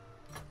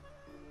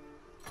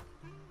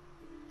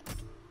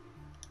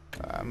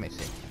 I'm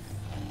missing.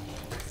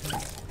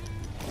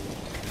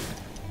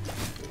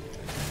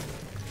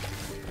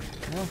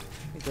 No,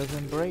 it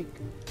doesn't break.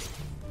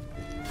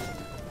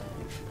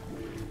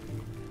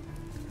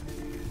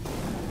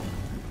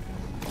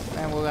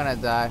 And we're gonna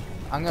die.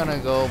 I'm gonna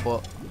go,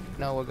 but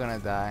no, we're gonna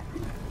die.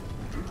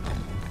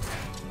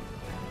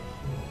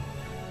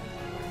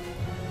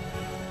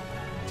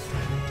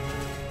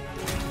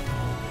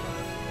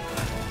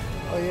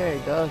 Oh yeah,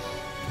 it does.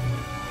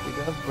 It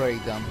does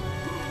break them.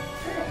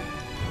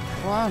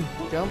 Come on,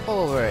 jump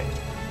over it.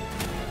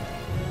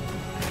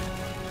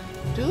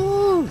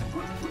 Dude!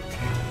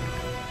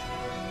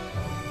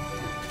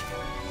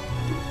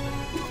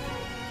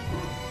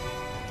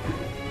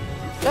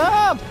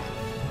 Stop!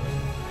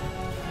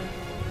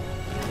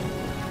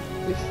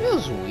 It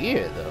feels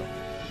weird though.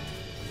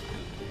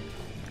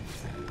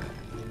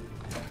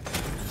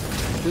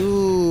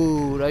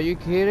 Dude, are you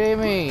kidding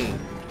me?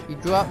 You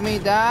dropped me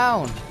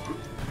down.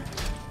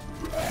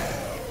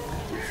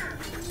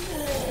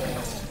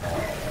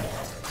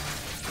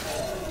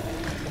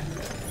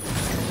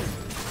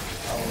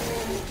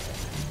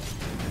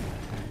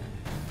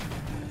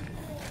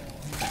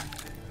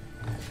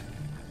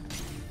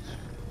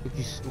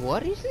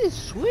 What is this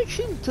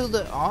switching to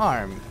the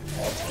arm?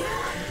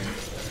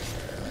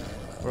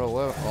 Bro,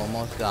 we're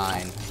almost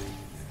dying.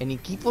 And he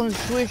keep on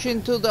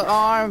switching to the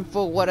arm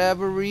for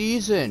whatever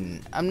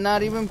reason. I'm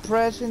not even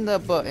pressing the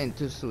button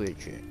to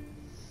switch it.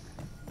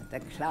 The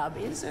club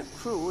is a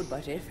crude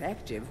but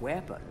effective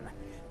weapon.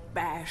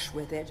 Bash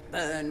with it,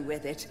 burn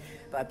with it,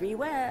 but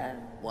beware,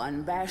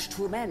 one bash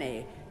too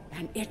many,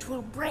 and it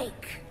will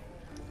break.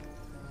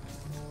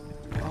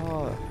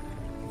 Oh.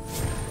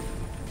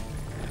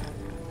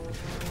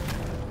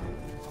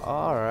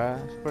 Alright,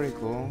 that's pretty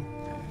cool.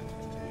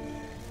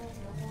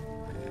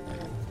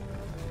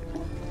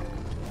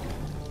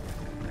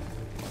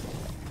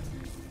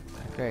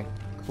 Okay,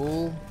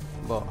 cool,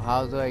 but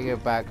how do I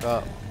get back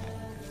up?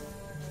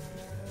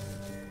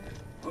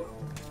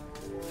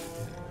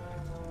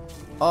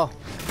 Oh,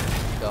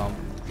 dumb.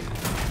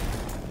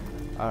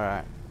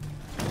 Alright.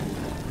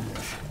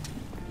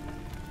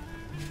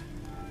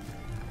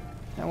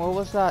 And what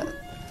was that?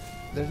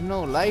 There's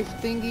no life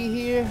thingy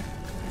here?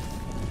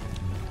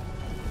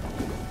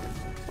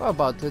 We're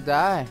about to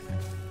die.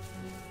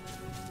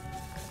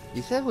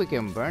 You said we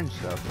can burn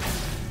stuff.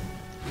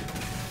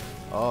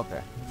 Oh,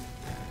 okay.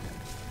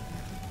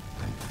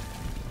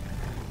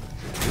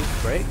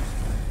 This break?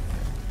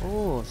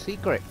 Oh,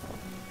 secret.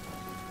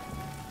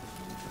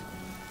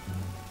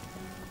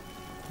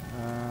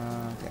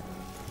 Okay.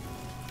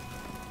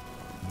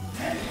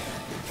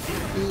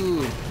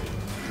 Ooh.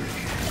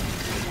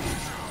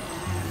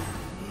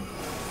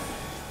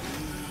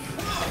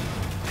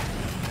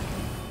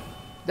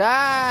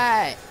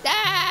 Die!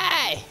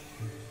 Die!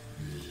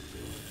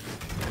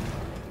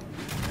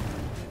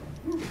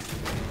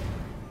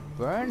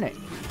 Burn it.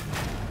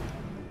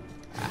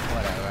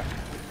 Whatever.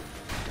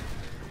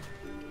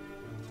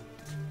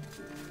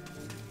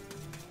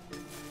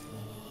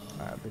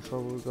 Alright,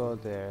 before we go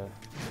there.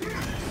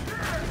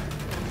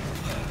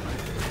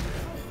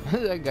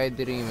 That guy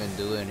didn't even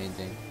do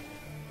anything.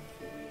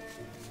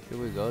 Should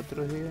we go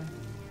through here?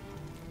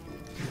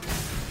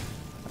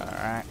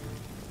 Alright.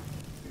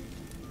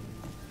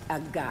 A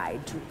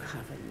guide to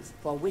covens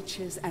for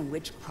witches and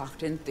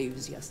witchcraft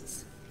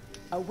enthusiasts.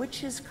 A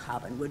witch's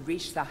coven would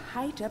reach the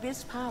height of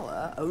its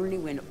power only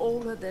when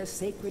all of their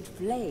sacred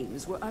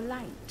flames were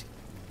alight.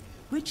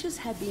 Witches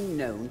have been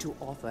known to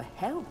offer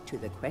help to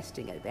the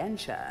questing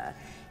adventurer,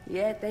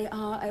 yet they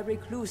are a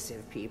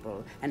reclusive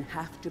people and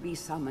have to be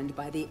summoned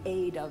by the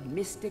aid of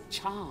mystic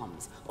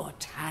charms or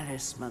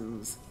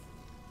talismans.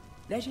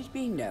 Let it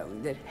be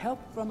known that help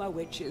from a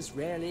witch is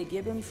rarely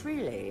given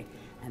freely,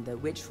 and the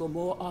witch will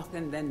more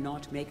often than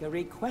not make a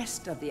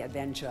request of the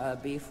adventurer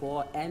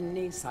before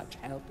any such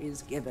help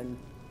is given.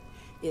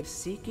 If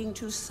seeking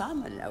to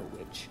summon a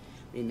witch,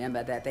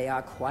 remember that they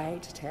are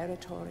quite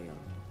territorial.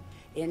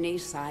 Any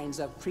signs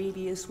of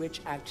previous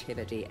witch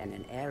activity in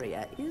an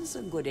area is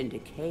a good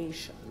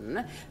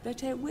indication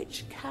that a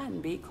witch can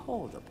be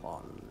called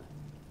upon.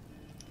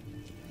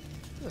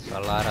 There's a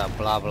lot of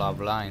blah blah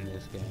blah in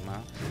this game,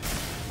 huh?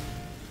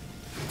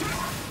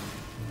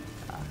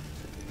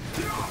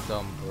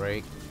 Don't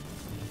break.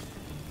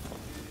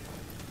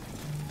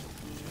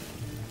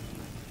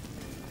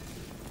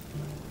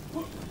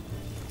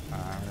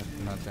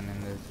 There's nothing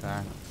in this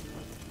side.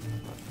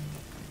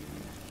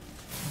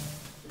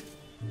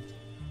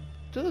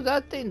 Dude,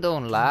 that thing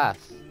don't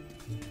last.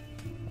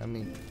 Let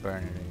me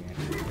burn it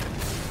again.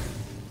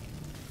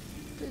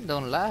 It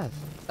don't last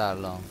that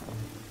long.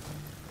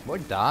 We're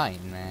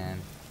dying,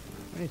 man.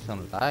 We need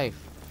some life.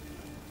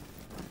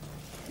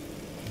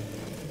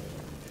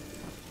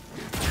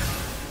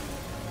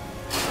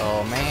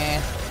 Oh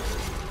man.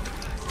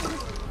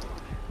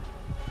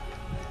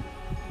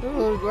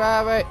 Dude,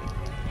 grab it.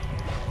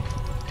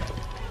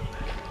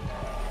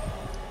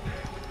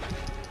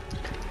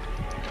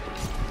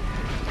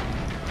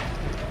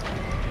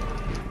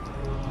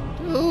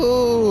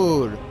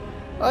 Dude,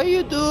 how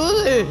you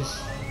do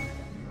this?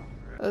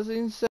 That's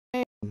insane.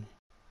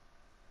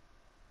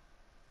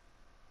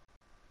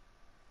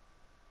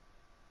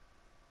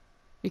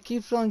 It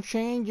keeps on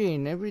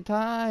changing every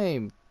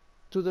time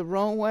to the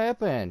wrong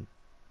weapon.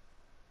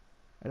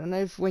 I don't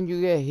know if when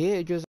you get hit,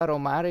 it just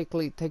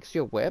automatically takes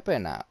your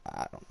weapon out.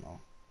 I don't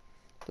know.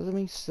 Doesn't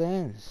make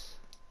sense.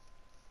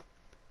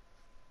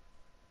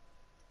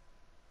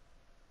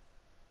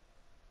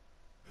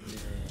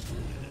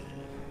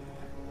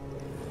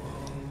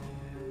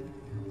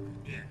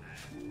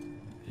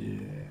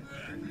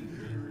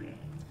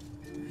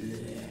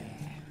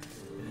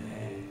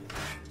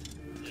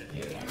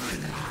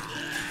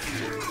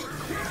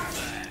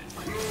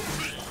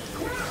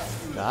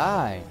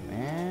 Die,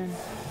 man.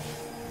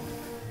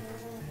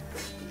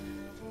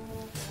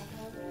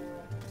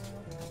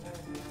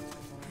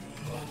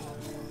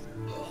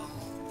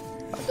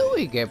 What do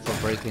we get for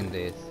breaking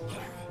this?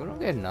 We don't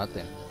get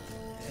nothing.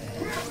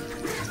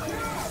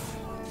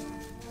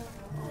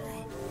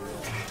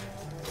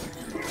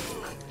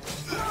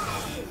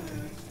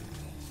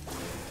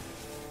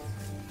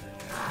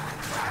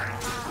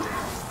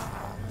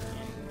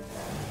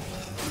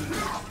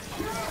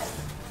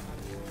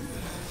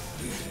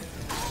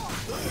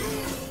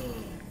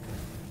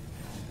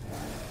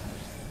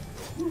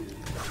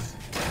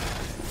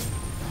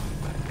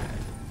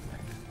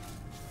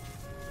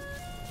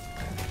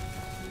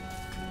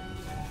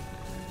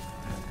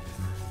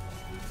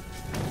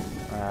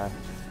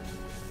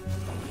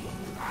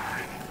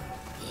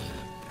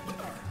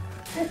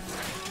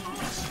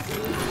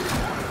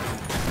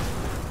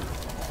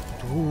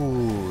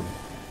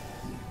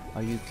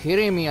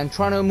 kidding me? I'm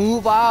trying to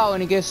move out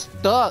and it gets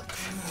stuck.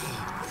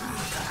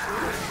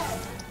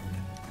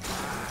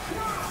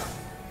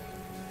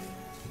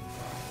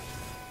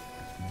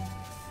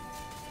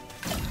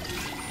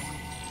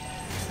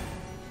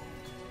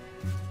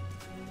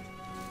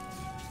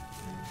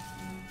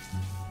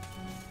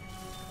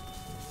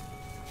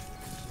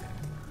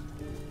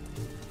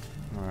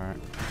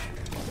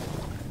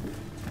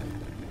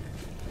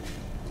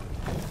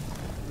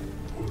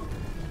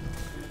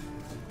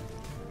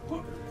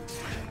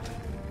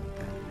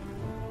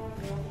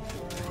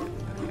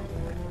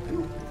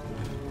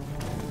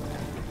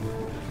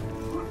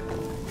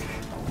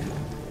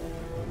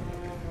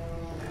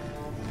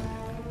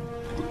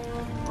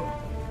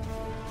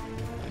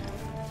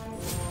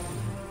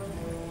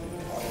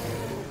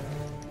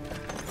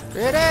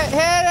 Hit it!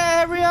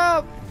 Hurry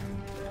up!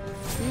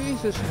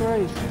 Jesus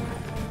Christ.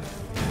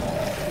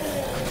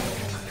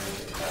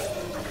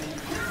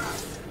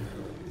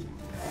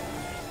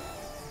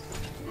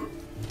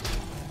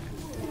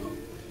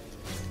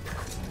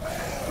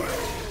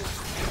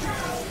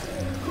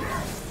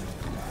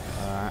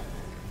 Alright.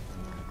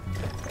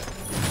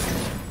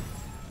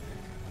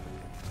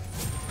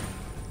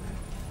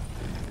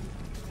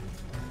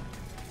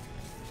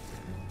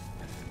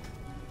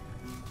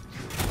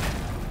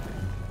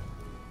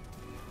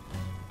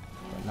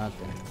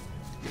 Nothing.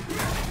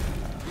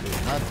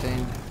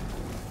 Nothing.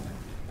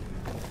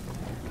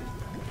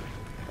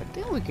 I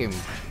think we can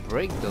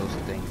break those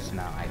things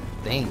now. I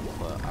think,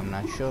 but I'm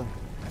not sure.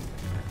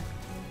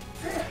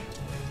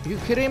 You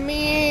kidding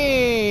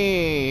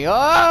me?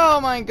 Oh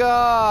my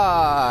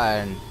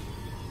god!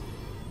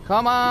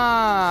 Come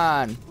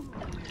on!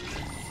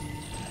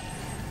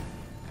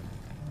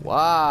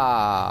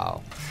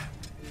 Wow!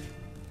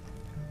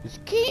 This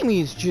game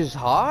is just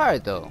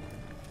hard though.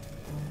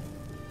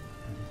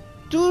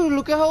 Dude,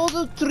 look at all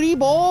the 3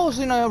 balls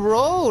in a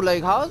row.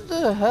 Like, how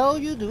the hell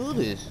you do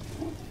this?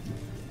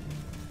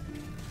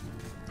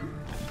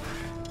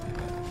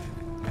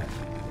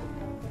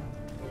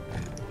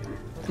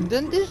 And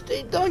then this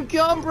thing don't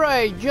jump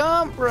right.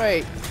 Jump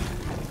right.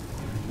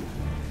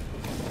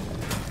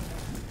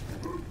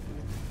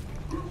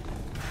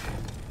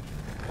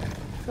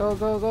 Go,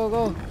 go, go,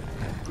 go.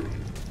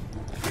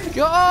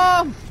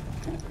 Jump!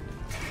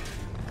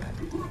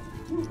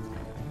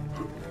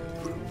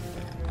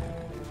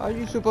 How are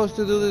you supposed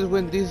to do this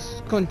when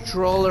these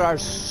controllers are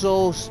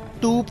so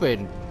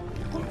stupid?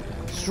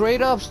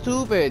 Straight up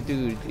stupid,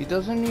 dude. It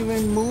doesn't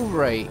even move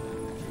right.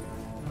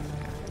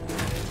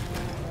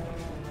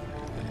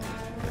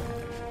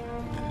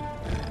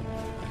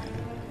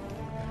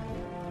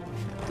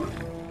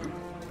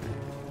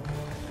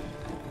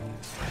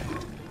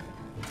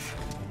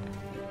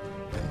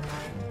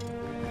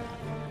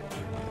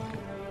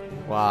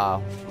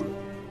 Wow.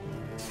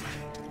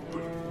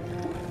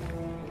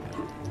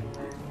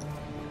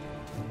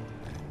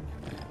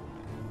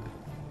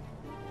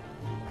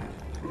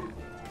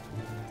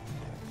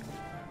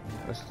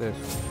 What's this?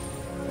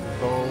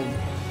 Gold.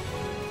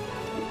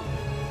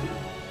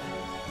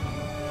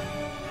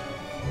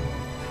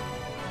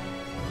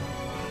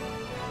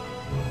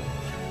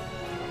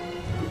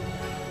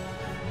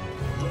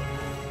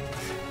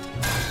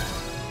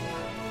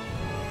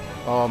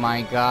 Oh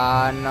my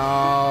god,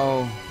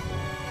 no.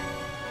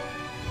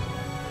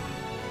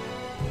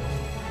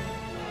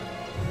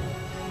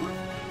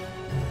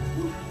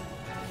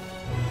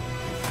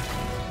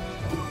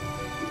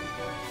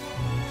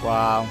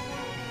 Wow.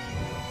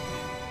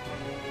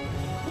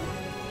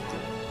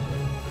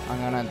 I'm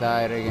gonna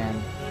die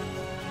again.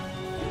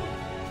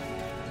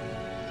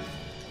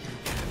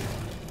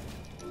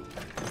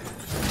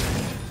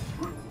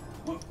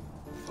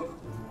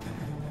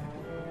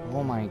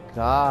 Oh my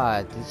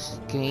god, this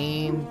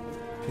game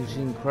is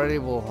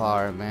incredible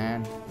hard,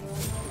 man.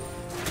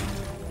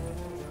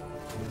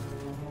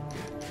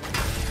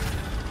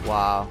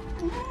 Wow.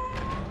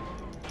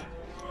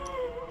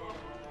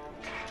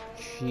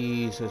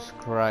 Jesus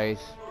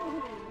Christ.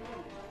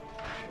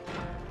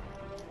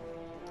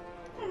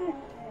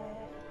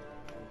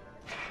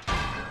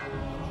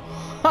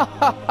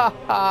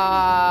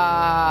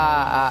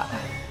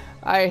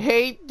 I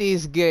hate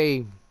this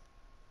game.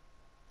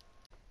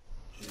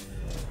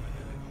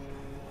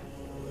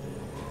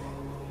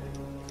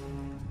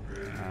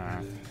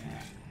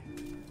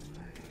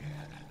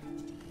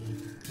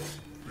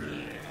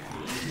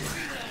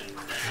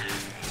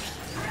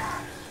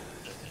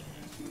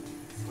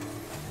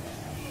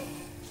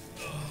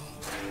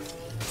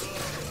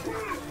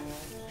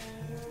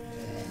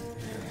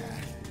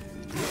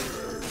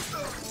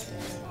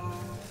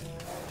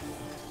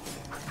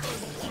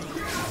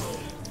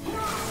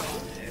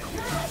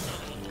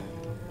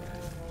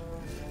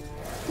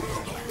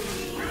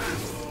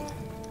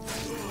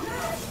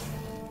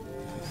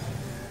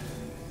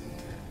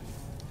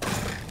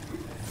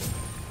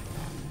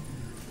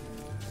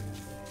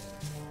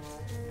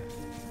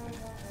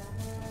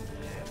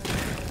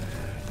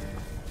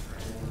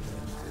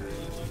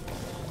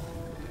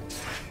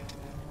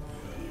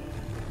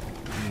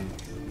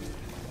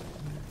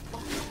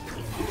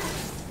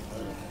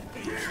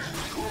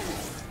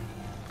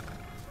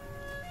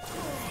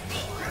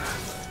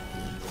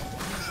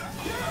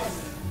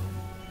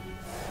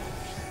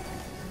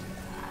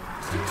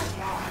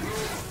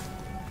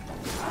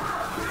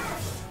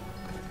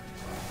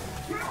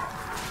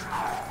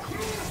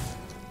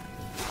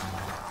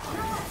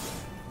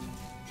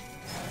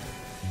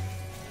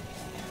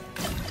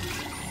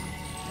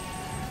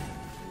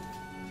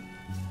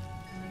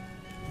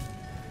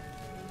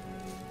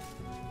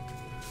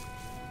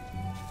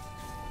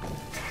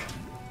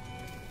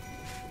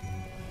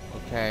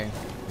 Okay.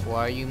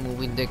 Why are you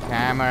moving the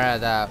camera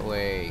that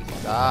way?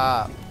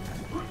 Stop.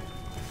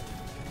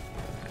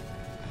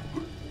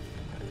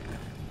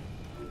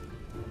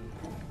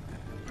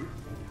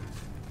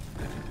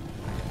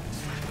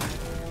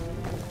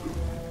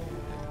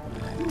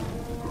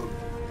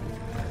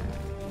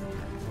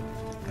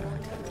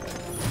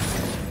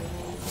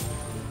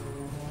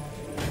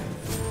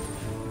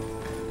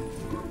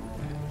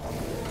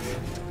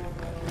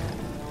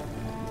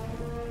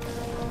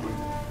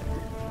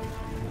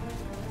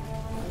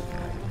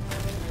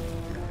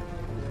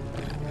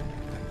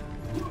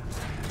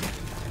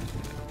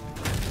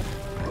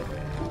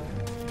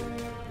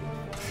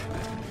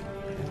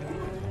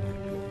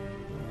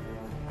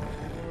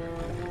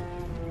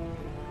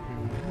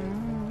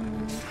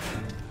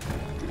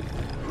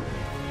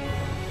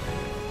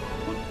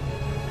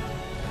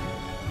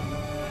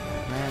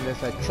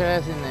 There's a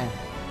chest in there.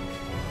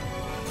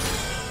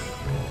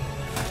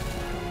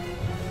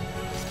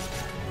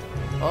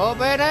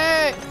 Open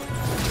it!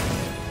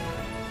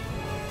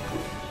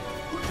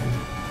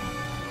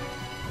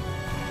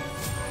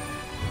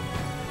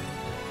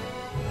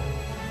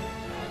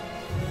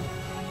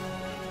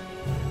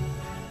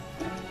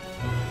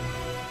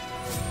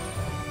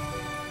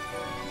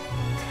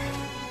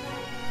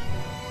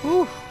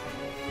 Whew.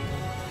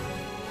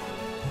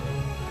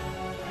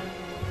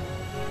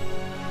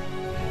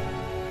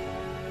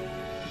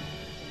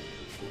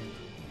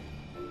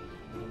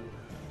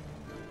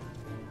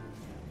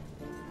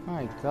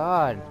 My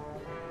God,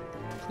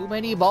 too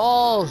many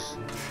balls.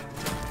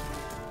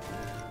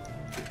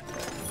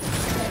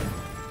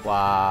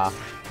 Wow.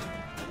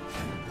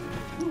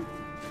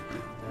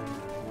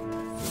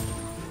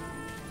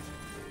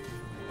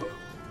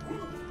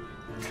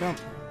 Jump.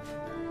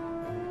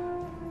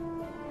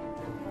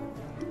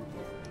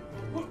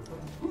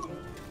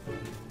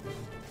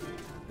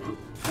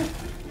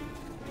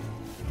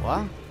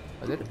 What?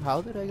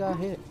 How did I get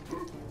hit?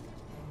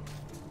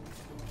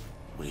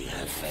 We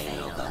have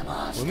failed the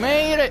master. We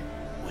made it!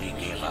 We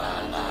give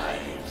our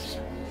lives.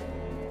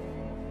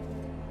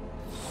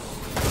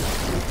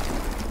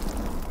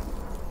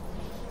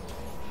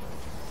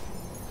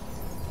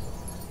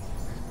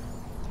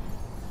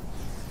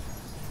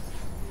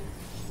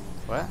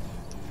 What?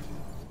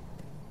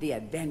 The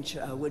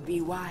adventurer would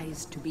be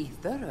wise to be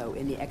thorough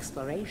in the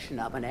exploration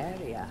of an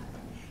area.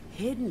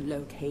 Hidden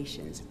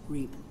locations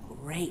reap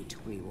great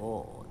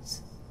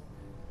rewards.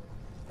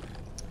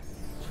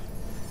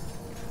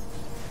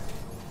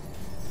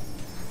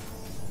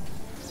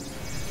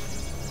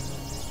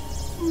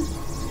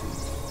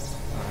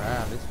 Alright,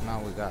 at least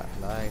now we got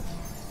life.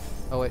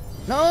 Oh wait.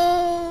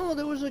 No!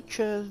 There was a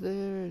chest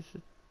there. It's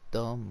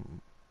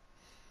dumb.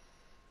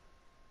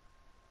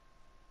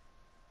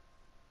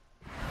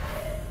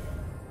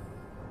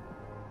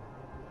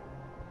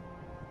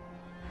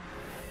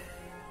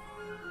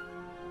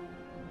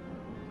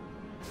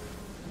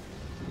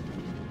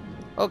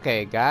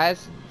 Okay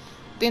guys,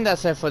 I think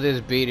that's it for this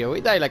video.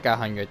 We died like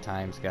 100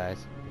 times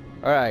guys.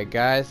 Alright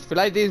guys, if you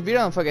like this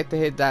video, don't forget to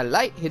hit that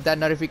like, hit that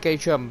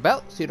notification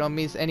bell so you don't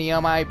miss any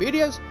of my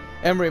videos.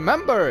 And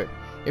remember,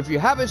 if you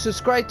haven't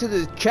subscribed to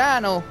the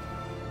channel,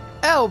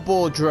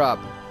 elbow drop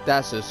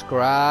that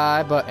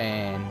subscribe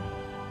button.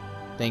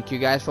 Thank you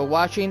guys for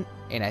watching,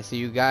 and I see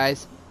you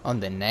guys on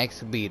the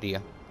next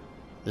video.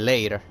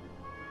 Later.